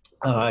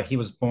 He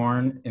was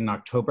born in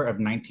October of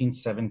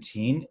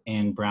 1917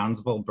 in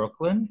Brownsville,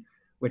 Brooklyn,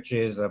 which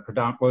is a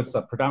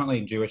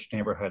predominantly Jewish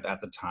neighborhood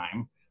at the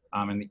time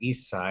in the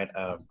east side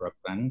of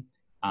Brooklyn,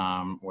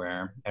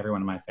 where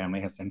everyone in my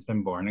family has since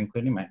been born,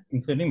 including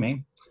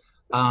me.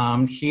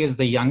 He is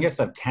the youngest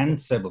of 10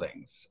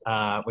 siblings,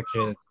 which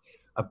is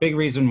a big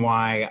reason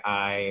why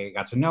I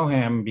got to know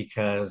him,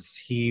 because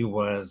he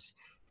was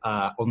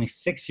only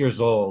 6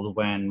 years old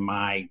when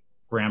my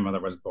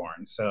grandmother was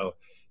born. So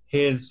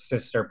his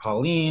sister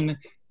Pauline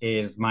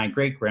is my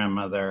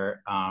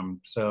great-grandmother.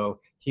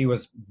 So he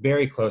was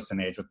very close in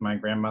age with my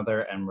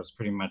grandmother and was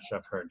pretty much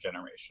of her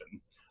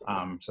generation.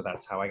 So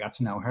that's how I got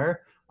to know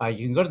her.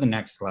 You can go to the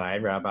next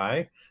slide,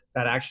 Rabbi.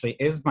 That actually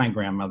is my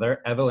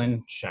grandmother,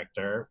 Evelyn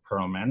Schachter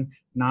Perlman,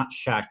 not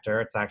Schachter.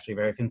 It's actually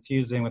very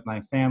confusing with my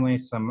family.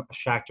 Some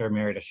Schachter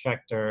married a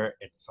Schechter.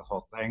 It's a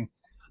whole thing.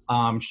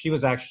 She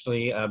was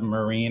actually a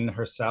Marine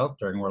herself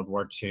during World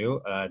War II,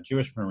 a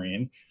Jewish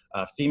Marine,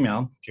 a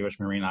female Jewish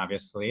Marine,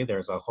 obviously.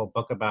 There's a whole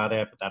book about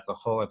it, but that's a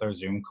whole other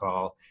Zoom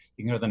call.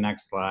 You can go to the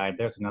next slide.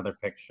 There's another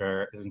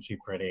picture. Isn't she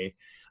pretty?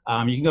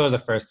 You can go to the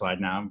first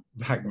slide now,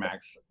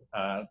 Max.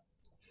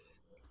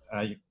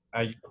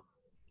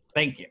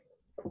 Thank you.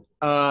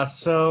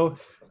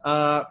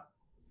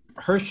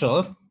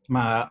 Herschel,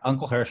 my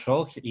Uncle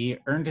Herschel, he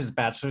earned his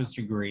bachelor's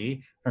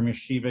degree from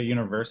Yeshiva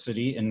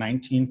University in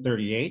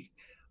 1938.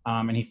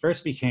 And he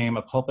first became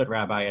a pulpit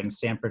rabbi in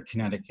Stamford,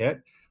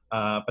 Connecticut,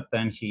 but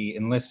then he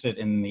enlisted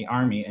in the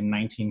Army in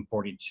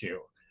 1942.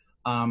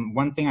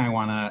 One thing I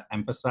want to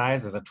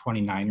emphasize as a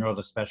 29-year-old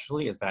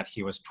especially is that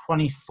he was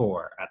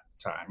 24 at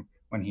the time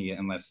when he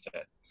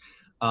enlisted,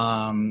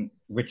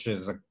 which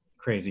is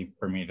crazy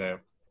for me to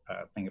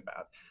think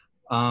about.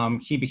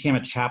 He became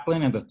a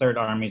chaplain in the 3rd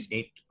Army's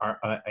 8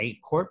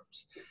 Corps.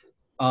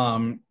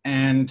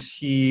 And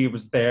he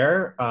was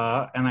there,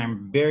 and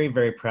I'm very,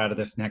 very proud of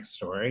this next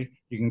story.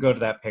 You can go to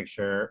that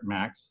picture,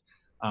 Max.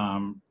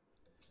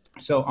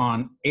 So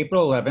on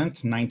April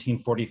 11th,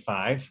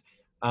 1945,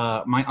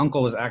 my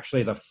uncle was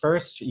actually the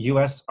first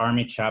U.S.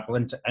 Army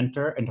chaplain to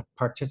enter and to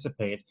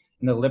participate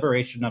in the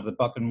liberation of the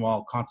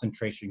Buchenwald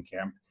concentration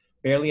camp,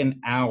 barely an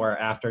hour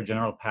after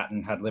General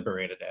Patton had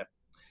liberated it.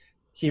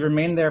 He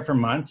remained there for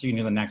months. You can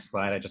do the next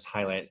slide. I just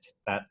highlighted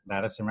that.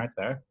 That is him right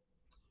there.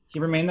 He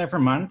remained there for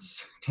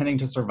months, tending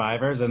to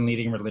survivors and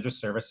leading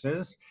religious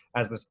services,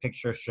 as this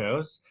picture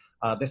shows.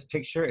 This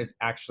picture is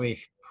actually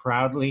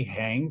proudly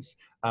hangs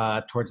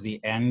towards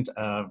the end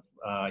of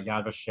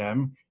Yad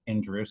Vashem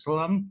in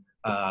Jerusalem,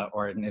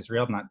 or in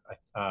Israel.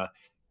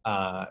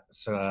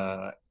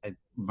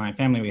 My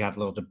family, we had a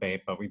little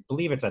debate, but we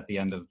believe it's at the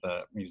end of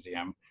the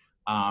museum.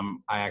 I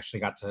actually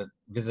got to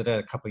visit it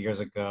a couple years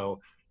ago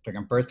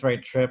during a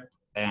birthright trip,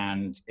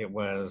 and it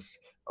was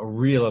a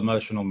real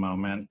emotional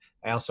moment.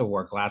 I also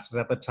wore glasses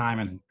at the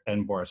time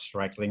and bore a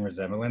striking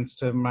resemblance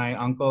to my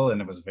uncle,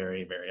 and it was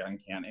very, very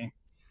uncanny.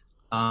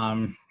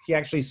 He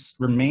actually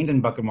remained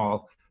in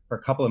Buchenwald for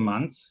a couple of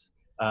months.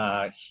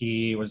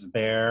 He was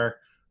there.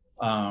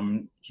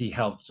 He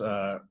helped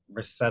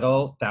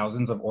resettle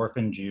thousands of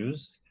orphan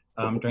Jews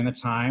during the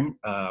time,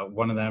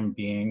 one of them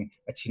being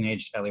a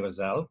teenage Elie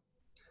Wiesel.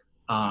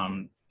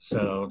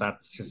 So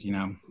that's his,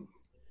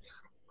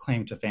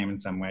 claim to fame in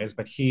some ways,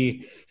 but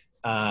he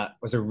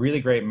was a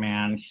really great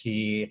man.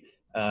 He,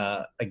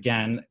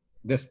 again,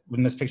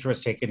 when this picture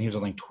was taken, he was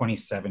only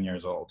 27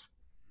 years old.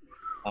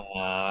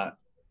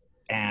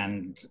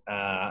 And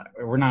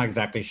we're not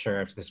exactly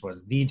sure if this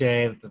was the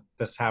day that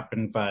this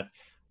happened, but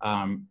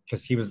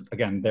because he was,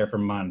 again, there for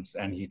months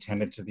and he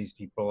tended to these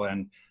people.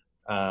 And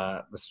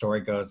the story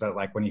goes that,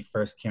 like, when he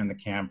first came in the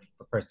camp,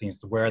 the first thing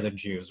is, where are the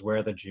Jews? Where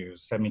are the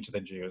Jews? Send me to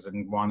the Jews.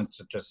 And wanted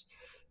to just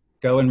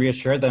go and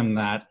reassure them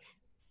that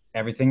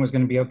everything was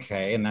going to be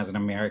okay. And as an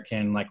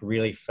American, like,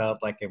 really felt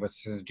like it was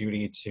his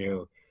duty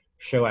to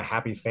show a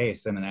happy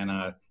face and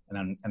try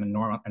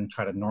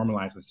to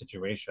normalize the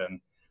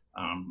situation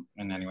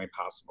in any way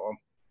possible.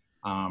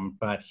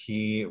 But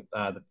he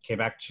came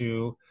back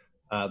to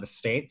the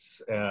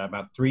States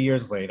about 3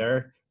 years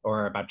later,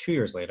 or about 2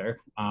 years later,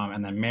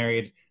 and then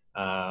married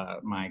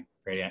my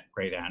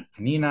great aunt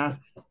Panina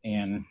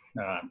in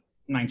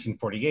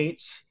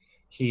 1948.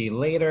 He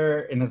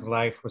later in his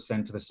life was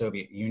sent to the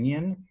Soviet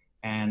Union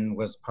and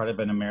was part of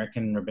an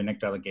American rabbinic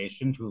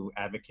delegation who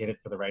advocated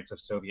for the rights of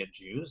Soviet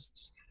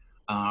Jews.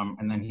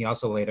 And then he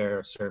also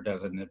later served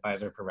as an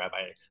advisor for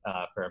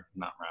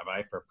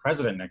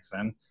President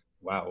Nixon.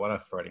 Wow, what a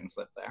Freudian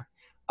slip there.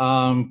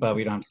 But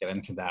we don't have to get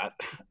into that.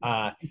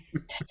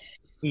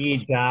 He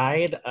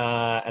died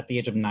at the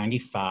age of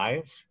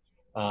 95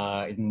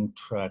 in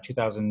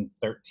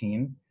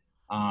 2013.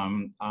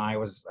 I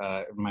was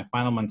in my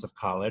final months of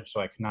college,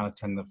 so I could not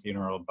attend the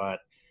funeral, but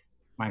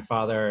my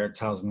father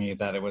tells me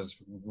that it was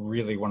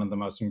really one of the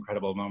most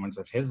incredible moments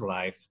of his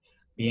life,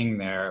 being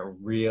there.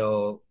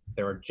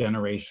 There were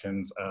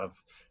generations of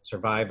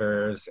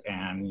survivors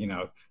and,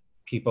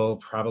 people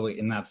probably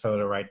in that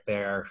photo right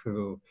there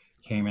who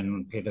came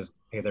and paid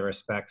their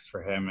respects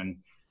for him. And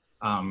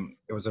I'm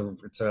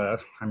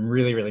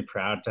really, really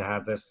proud to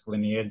have this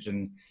lineage,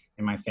 and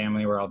in my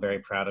family, we're all very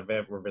proud of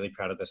it. We're really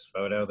proud of this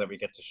photo that we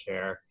get to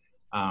share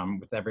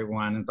with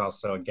everyone. And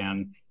also,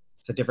 again,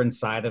 it's a different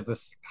side of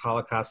this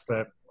Holocaust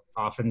that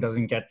often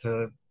doesn't get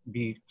to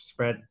be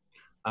spread.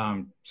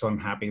 So I'm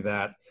happy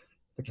that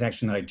the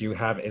connection that I do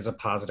have is a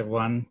positive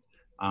one.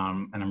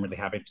 And I'm really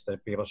happy to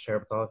be able to share it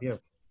with all of you.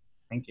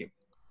 Thank you.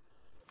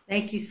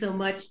 Thank you so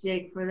much,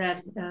 Jake, for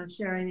that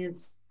sharing the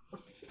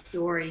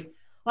story.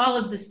 All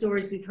of the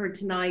stories we've heard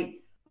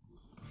tonight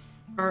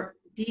are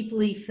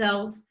deeply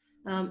felt,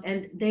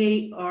 and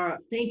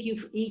thank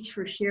you each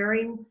for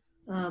sharing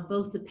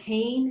both the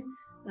pain,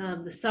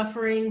 the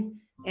suffering,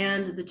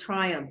 and the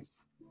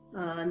triumphs,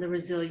 and the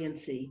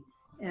resiliency.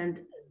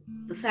 And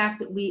the fact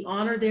that we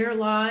honor their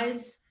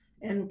lives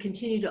and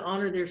continue to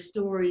honor their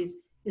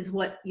stories is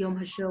what Yom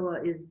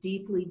HaShoah is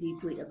deeply,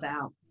 deeply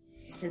about.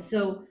 And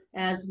so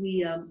as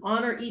we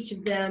honor each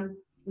of them,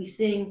 we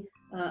sing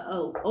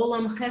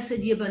Olam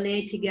Chesed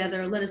Yibaneh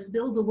together. Let us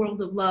build a world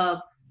of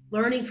love,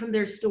 learning from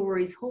their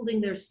stories,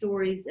 holding their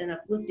stories, and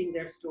uplifting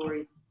their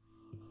stories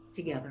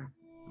together.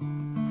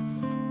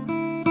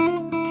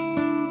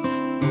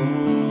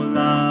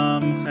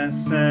 Olam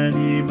Chesed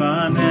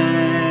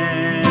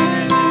Yibaneh,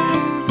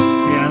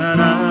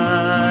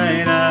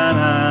 Yadadai,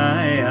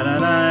 Yadadai,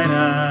 Yadadai.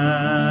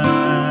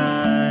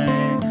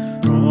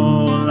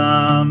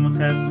 Olam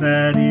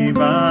Chesed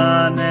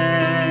Yibaneh,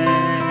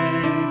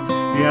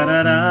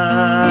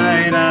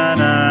 Yadadai,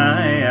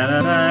 Yadadai,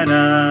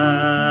 Yadadai.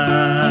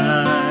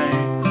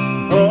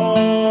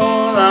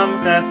 Olam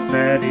Chesed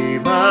chesed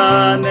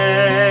ivane.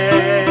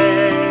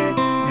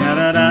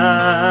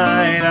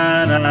 Yadadai,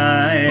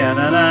 yadadai,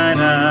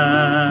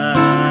 yadadai.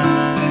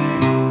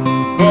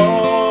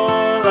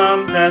 Kol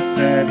am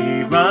chesed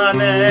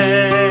ivane.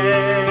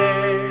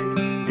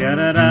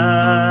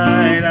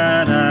 Yadadai,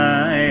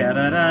 yadadai,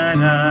 yadadai.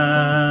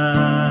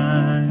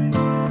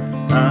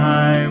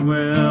 I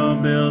will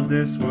build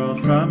this world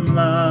from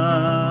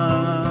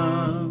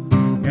love.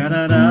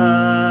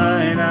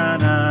 Yadadai,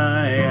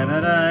 yadadai,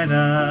 yadadai.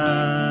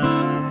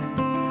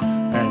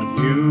 And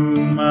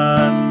you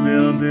must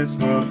build this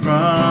world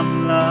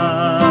from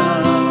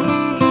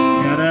love.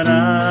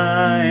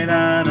 Yadadai,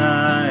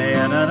 yadadai,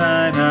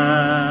 yadadai.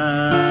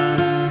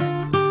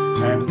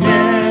 And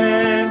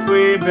if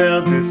we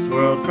build this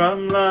world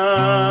from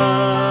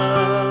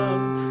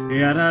love,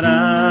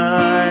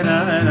 yadadai,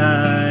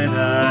 yadadai,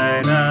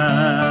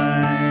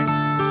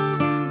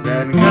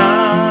 then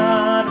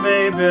God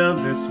may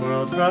build this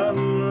world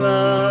from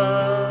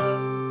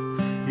love.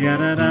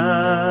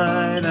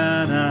 Yadadai,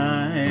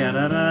 yadadai,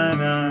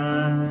 yadadai.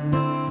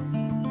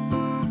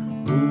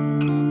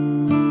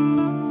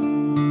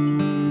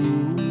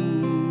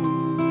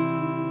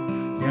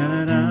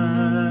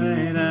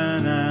 Yadadai,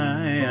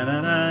 yadadai,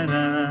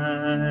 yadadai.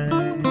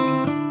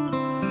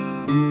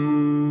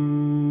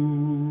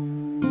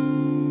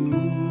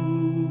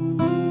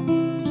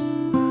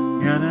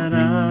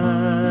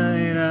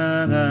 Yadadai,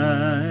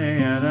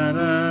 yadadai,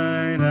 yadadai.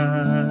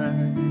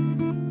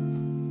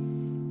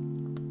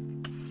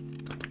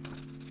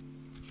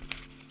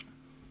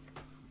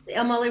 The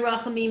El Mali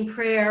Rachamim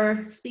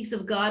prayer speaks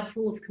of God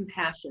full of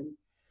compassion,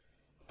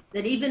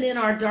 that even in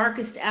our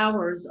darkest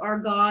hours, our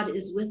God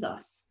is with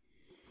us.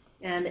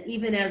 And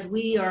even as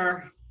we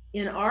are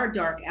in our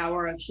dark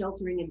hour of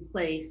sheltering in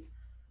place,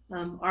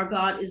 our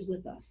God is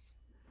with us.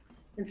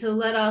 And so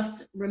let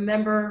us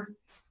remember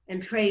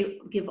and pray,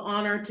 give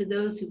honor to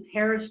those who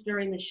perished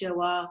during the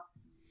Shoah,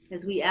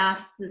 as we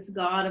ask this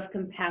God of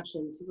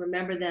compassion to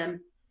remember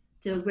them,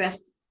 to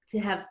rest, to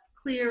have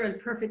clear and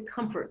perfect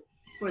comfort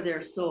for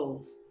their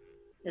souls,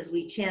 as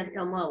we chant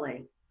El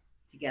Male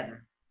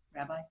together.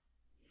 Rabbi?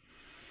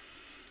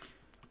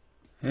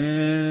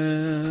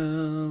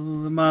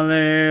 El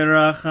Male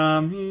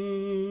Rachamim,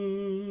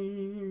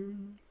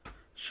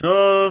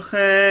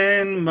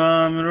 Shochen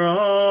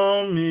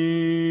Bamromim,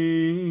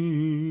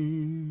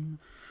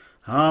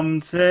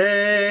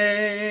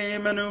 Hamtzei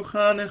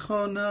Menucha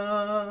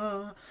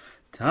Nechona,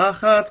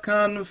 Tachat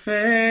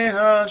Kanfei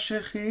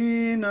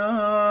HaShechina,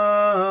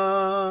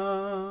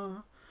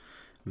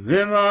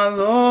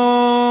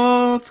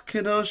 V'malot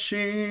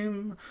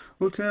kedoshim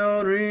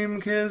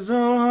uteorim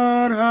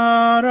kezohar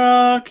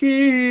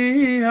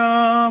haraki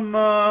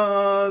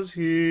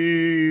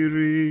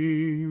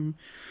hamazhirim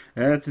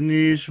et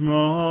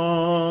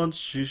nishmot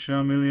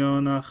 6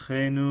 million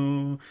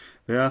achenu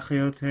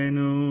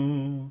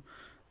ve'achiotenu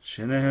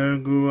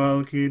shenehergu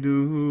al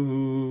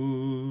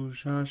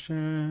kiddush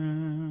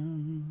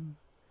Hashem.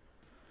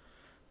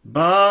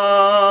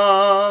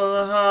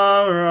 Bal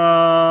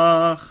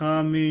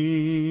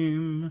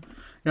harachamim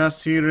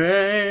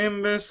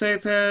yasirem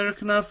beseter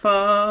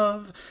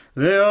knafav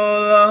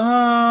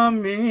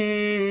leolamim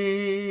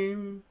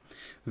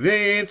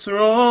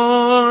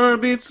v'yitzror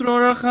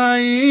b'yitzror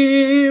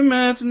chaim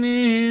et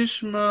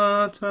nishmatam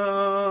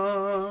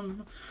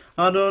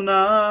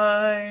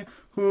Adonai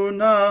hu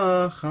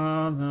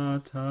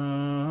nachalatam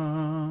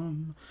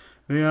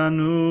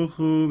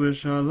V'yanuchu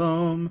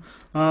b'shalom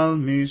al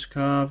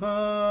mishkavam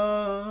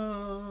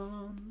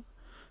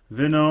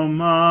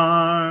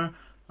v'nomar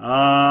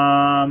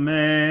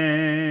Amen.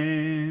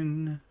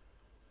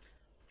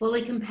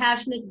 Fully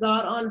compassionate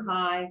God on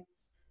high,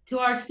 to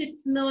our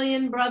 6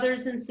 million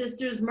brothers and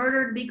sisters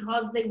murdered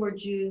because they were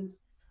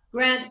Jews,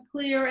 grant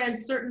clear and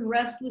certain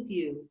rest with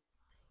you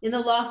in the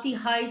lofty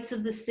heights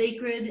of the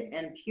sacred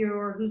and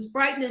pure, whose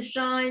brightness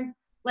shines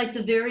like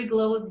the very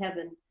glow of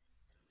heaven.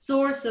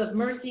 Source of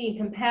mercy and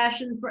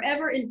compassion,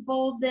 forever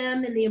enfold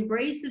them in the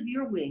embrace of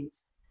your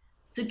wings.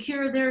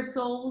 Secure their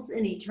souls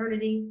in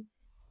eternity.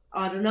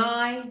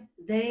 Adonai,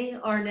 they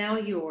are now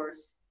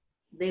yours.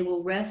 They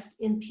will rest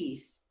in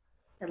peace.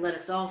 And let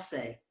us all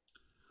say,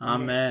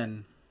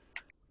 Amen.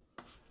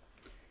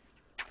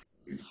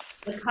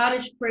 The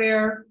Kaddish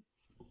prayer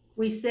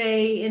we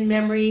say in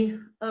memory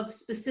of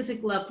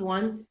specific loved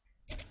ones.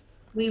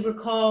 We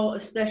recall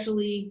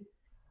especially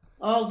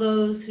all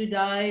those who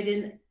died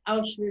in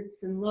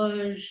Auschwitz and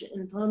Lodz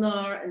and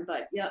Ponar and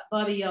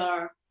Babi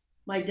Yar,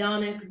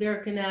 Majdanek,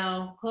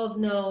 Birkenau,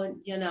 Kovno,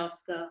 and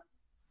Janowska,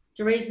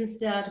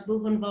 Theresienstadt,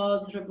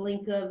 Buchenwald,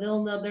 Treblinka,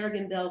 Vilna,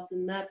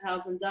 Bergen-Belsen,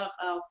 Mauthausen,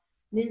 Dachau,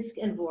 Minsk,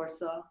 and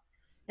Warsaw,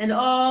 and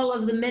all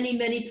of the many,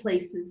 many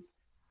places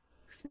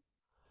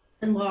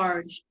and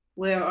large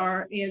where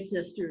our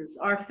ancestors,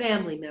 our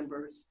family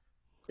members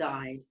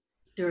died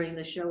during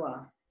the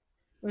Shoah.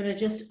 We're going to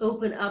just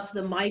open up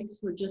the mics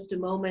for just a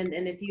moment,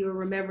 and if you are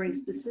remembering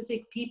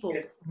specific people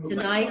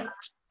tonight,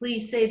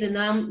 please say the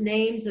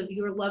names of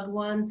your loved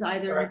ones,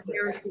 either who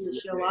perished in the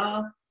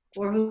Shoah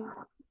or who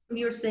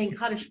you're saying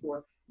Kaddish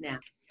for now.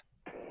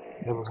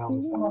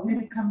 Want me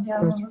to come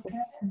down and look at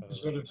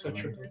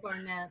it?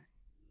 Barnett,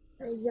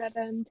 Rosetta,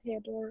 and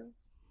Theodora.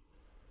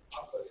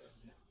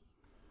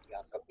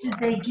 Did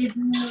they give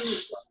you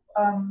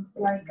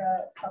like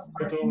a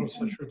parking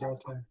thing?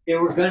 They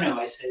were gonna,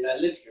 I said, I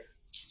live here.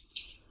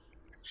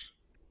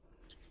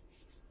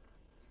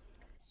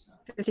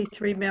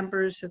 53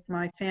 members of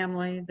my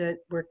family that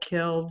were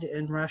killed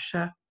in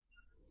Russia.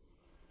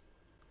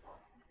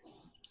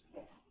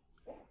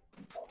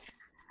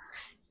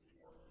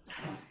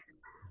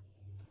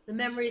 The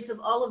memories of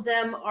all of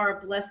them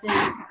are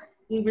blessings.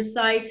 We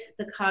recite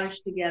the Kaddish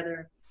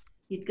together.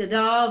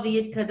 Yitkadav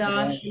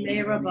v'yitkadash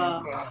shemei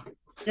Rabbah.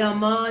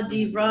 V'yama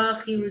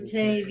divrach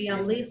yirutei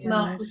v'yamlich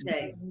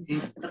malchutei.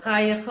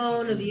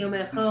 V'chayechon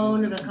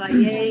v'yomechon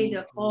v'chayei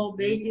d'chol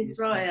Beit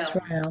Yisrael.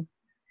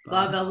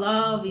 Bagala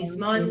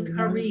v'zman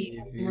karib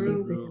mru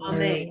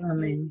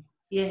amen.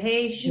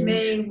 Yehei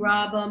shmei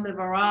Rabbah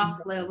mevarach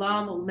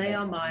le'olam u'mei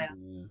amaya.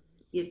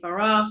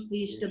 Yitbarach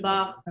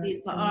v'yishtabach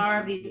v'yitpa'ar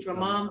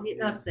v'yitramam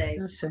v'yitnaseh.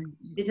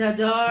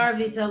 V'tadar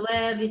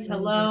v'yitalev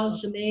v'yitalal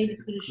shemei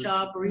d'kudusha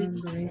barit.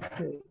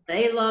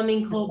 Ve'ela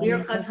min kol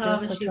birchata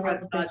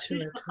v'shirata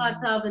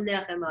tushbachata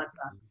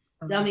v'nechemata.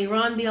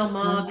 Damiran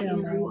bi'alma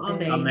v'imru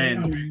amen.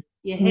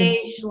 Yehei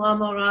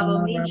shlama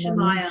Rabbah min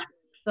shemaya.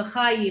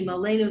 V'chayim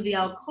aleinu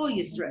v'al kol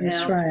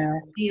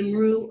Yisrael.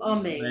 V'imru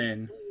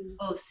amen.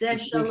 Oseh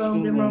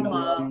shalom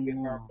b'mroma.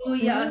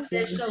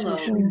 Uyaseh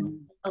shalom.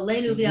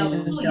 Aleinu v'al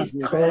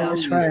Yisrael,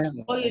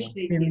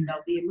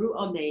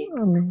 amen.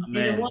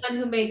 May the one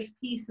who makes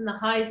peace in the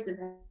highest of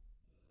heaven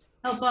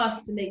help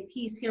us to make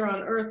peace here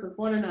on earth with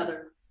one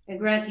another and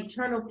grant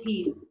eternal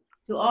peace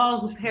to all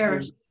who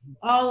perished,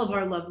 all of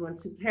our loved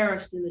ones who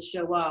perished in the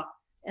Shoah,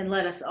 and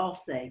let us all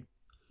say,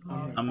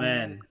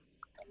 Amen.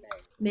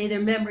 May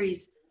their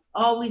memories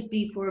always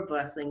be for a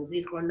blessing.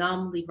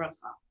 Zichronam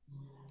livracha.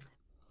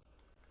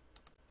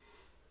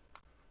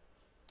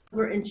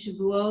 In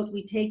Shavuot,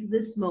 we take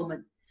this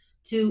moment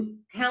to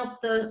count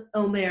the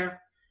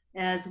Omer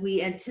as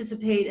we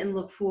anticipate and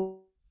look forward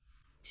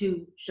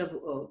to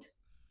Shavuot.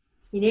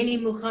 Hineni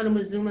muchanu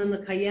mezuman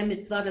l'kayem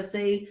mitzvah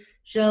aseh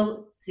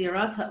shel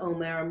sfirat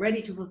haOmer. I'm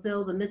ready to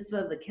fulfill the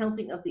mitzvah of the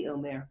counting of the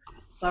Omer.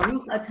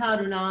 Baruch atah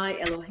Adonai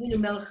Eloheinu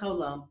melech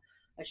haolam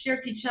asher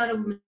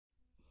kitshanu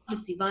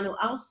mitzivanu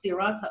al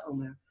sfirat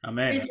haOmer.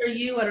 Amen. Praise are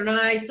you,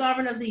 Adonai,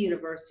 sovereign of the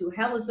universe, who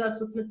hallows us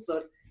with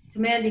mitzvot,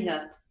 commanding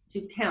us to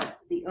count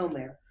the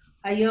Omer.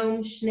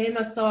 Hayom 12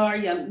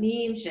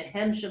 yamim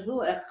shehem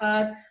shavu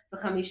echad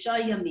v'chamisha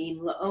yamim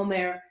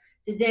la'omer.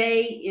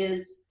 Today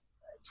is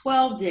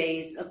 12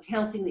 days of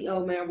counting the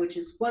Omer, which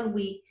is 1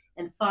 week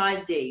and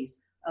 5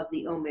 days of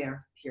the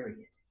Omer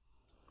period.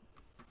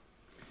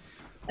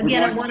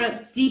 Again, I want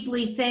to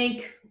deeply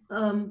thank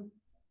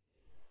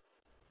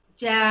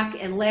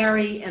Jack and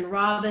Larry and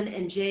Robin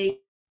and Jay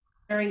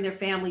for sharing their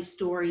family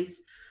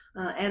stories.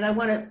 And I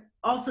want to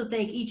also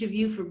thank each of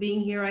you for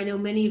being here. I know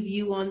many of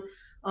you on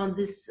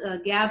this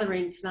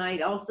gathering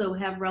tonight also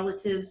have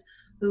relatives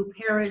who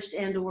perished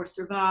and or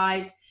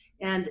survived,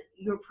 and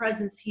your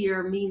presence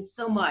here means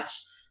so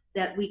much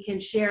that we can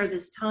share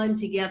this time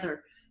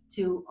together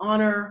to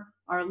honor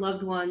our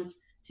loved ones,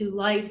 to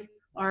light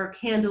our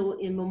candle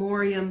in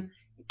memoriam,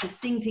 to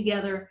sing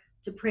together,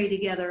 to pray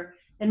together,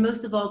 and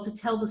most of all to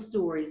tell the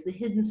stories, the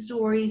hidden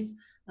stories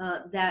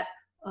that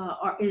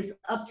is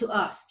up to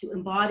us to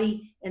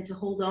embody and to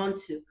hold on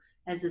to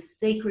as a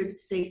sacred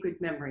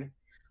memory.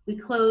 We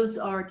close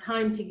our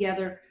time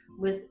together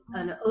with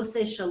an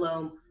Oseh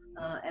Shalom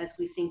as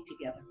we sing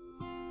together.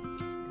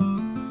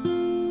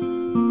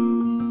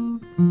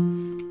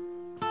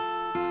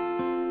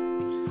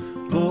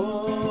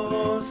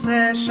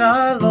 Oseh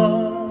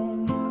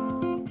Shalom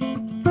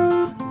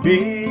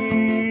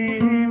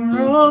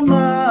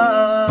Bimroma.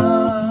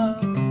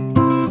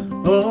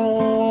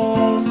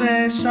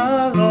 Oseh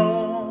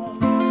Shalom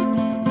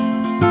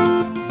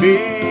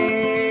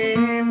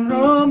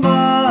Bimroma.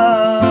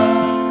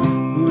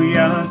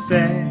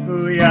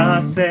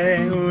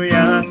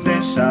 Uyase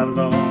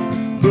shalom.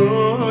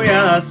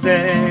 Uyase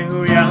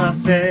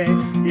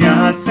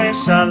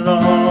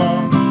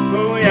shalom.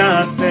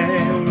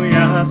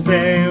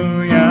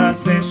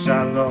 Uyase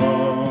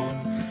shalom.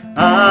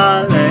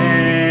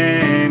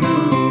 Aleinu.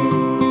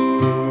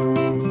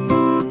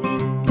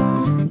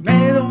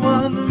 May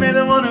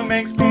the one who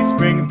makes peace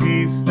bring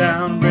peace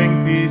down,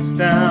 bring peace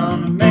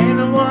down. May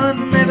the one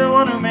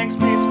who makes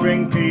peace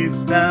bring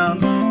peace down,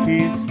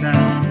 peace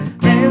down.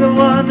 May the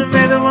one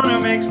who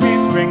makes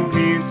peace bring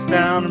peace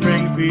down,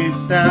 bring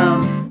peace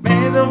down.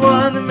 May the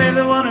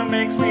one who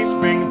makes peace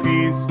bring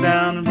peace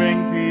down,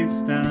 bring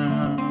peace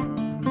down.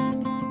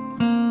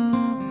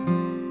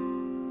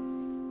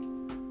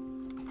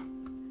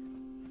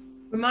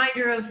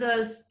 Reminder of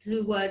us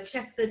to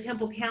check the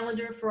temple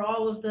calendar for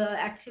all of the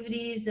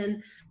activities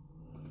and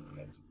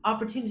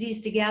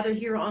opportunities to gather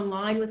here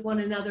online with one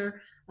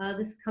another.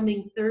 This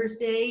coming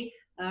Thursday,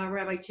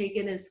 Rabbi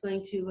Chaiken is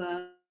going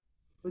to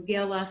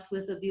regale us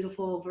with a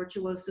beautiful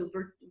virtual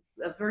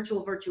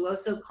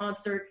virtuoso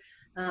concert,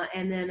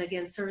 and then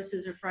again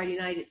services are Friday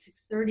night at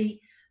 6:30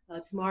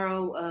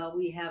 Tomorrow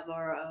we have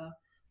our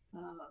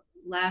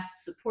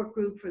last support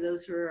group for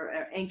those who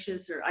are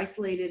anxious or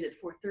isolated at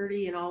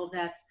 4:30, and all of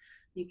that.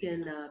 You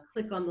can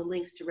click on the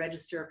links to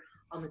register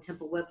on the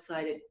temple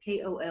website at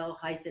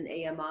kol-ami.org,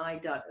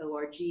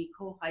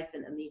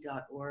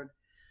 kol-ami.org.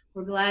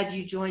 We're glad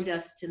you joined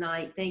us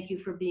tonight. Thank you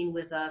for being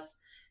with us.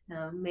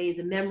 May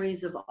the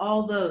memories of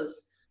all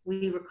those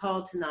we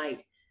recall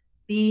tonight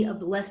be a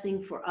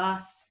blessing for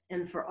us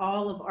and for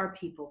all of our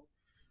people.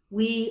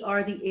 We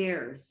are the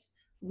heirs.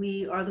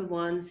 We are the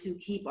ones who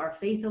keep our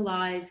faith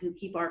alive, who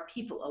keep our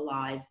people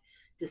alive,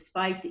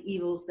 despite the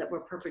evils that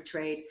were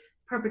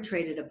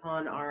perpetrated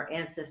upon our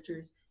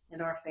ancestors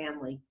and our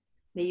family.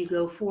 May you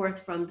go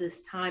forth from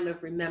this time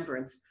of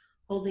remembrance,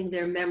 holding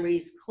their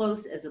memories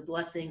close as a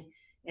blessing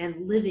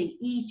and living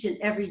each and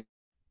every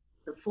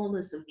the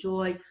fullness of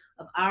joy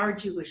of our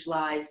Jewish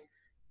lives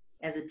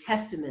as a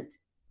testament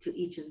to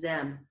each of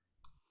them.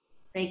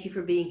 Thank you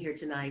for being here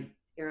tonight.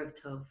 Erev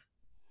Tov.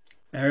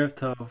 Erev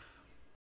Tov.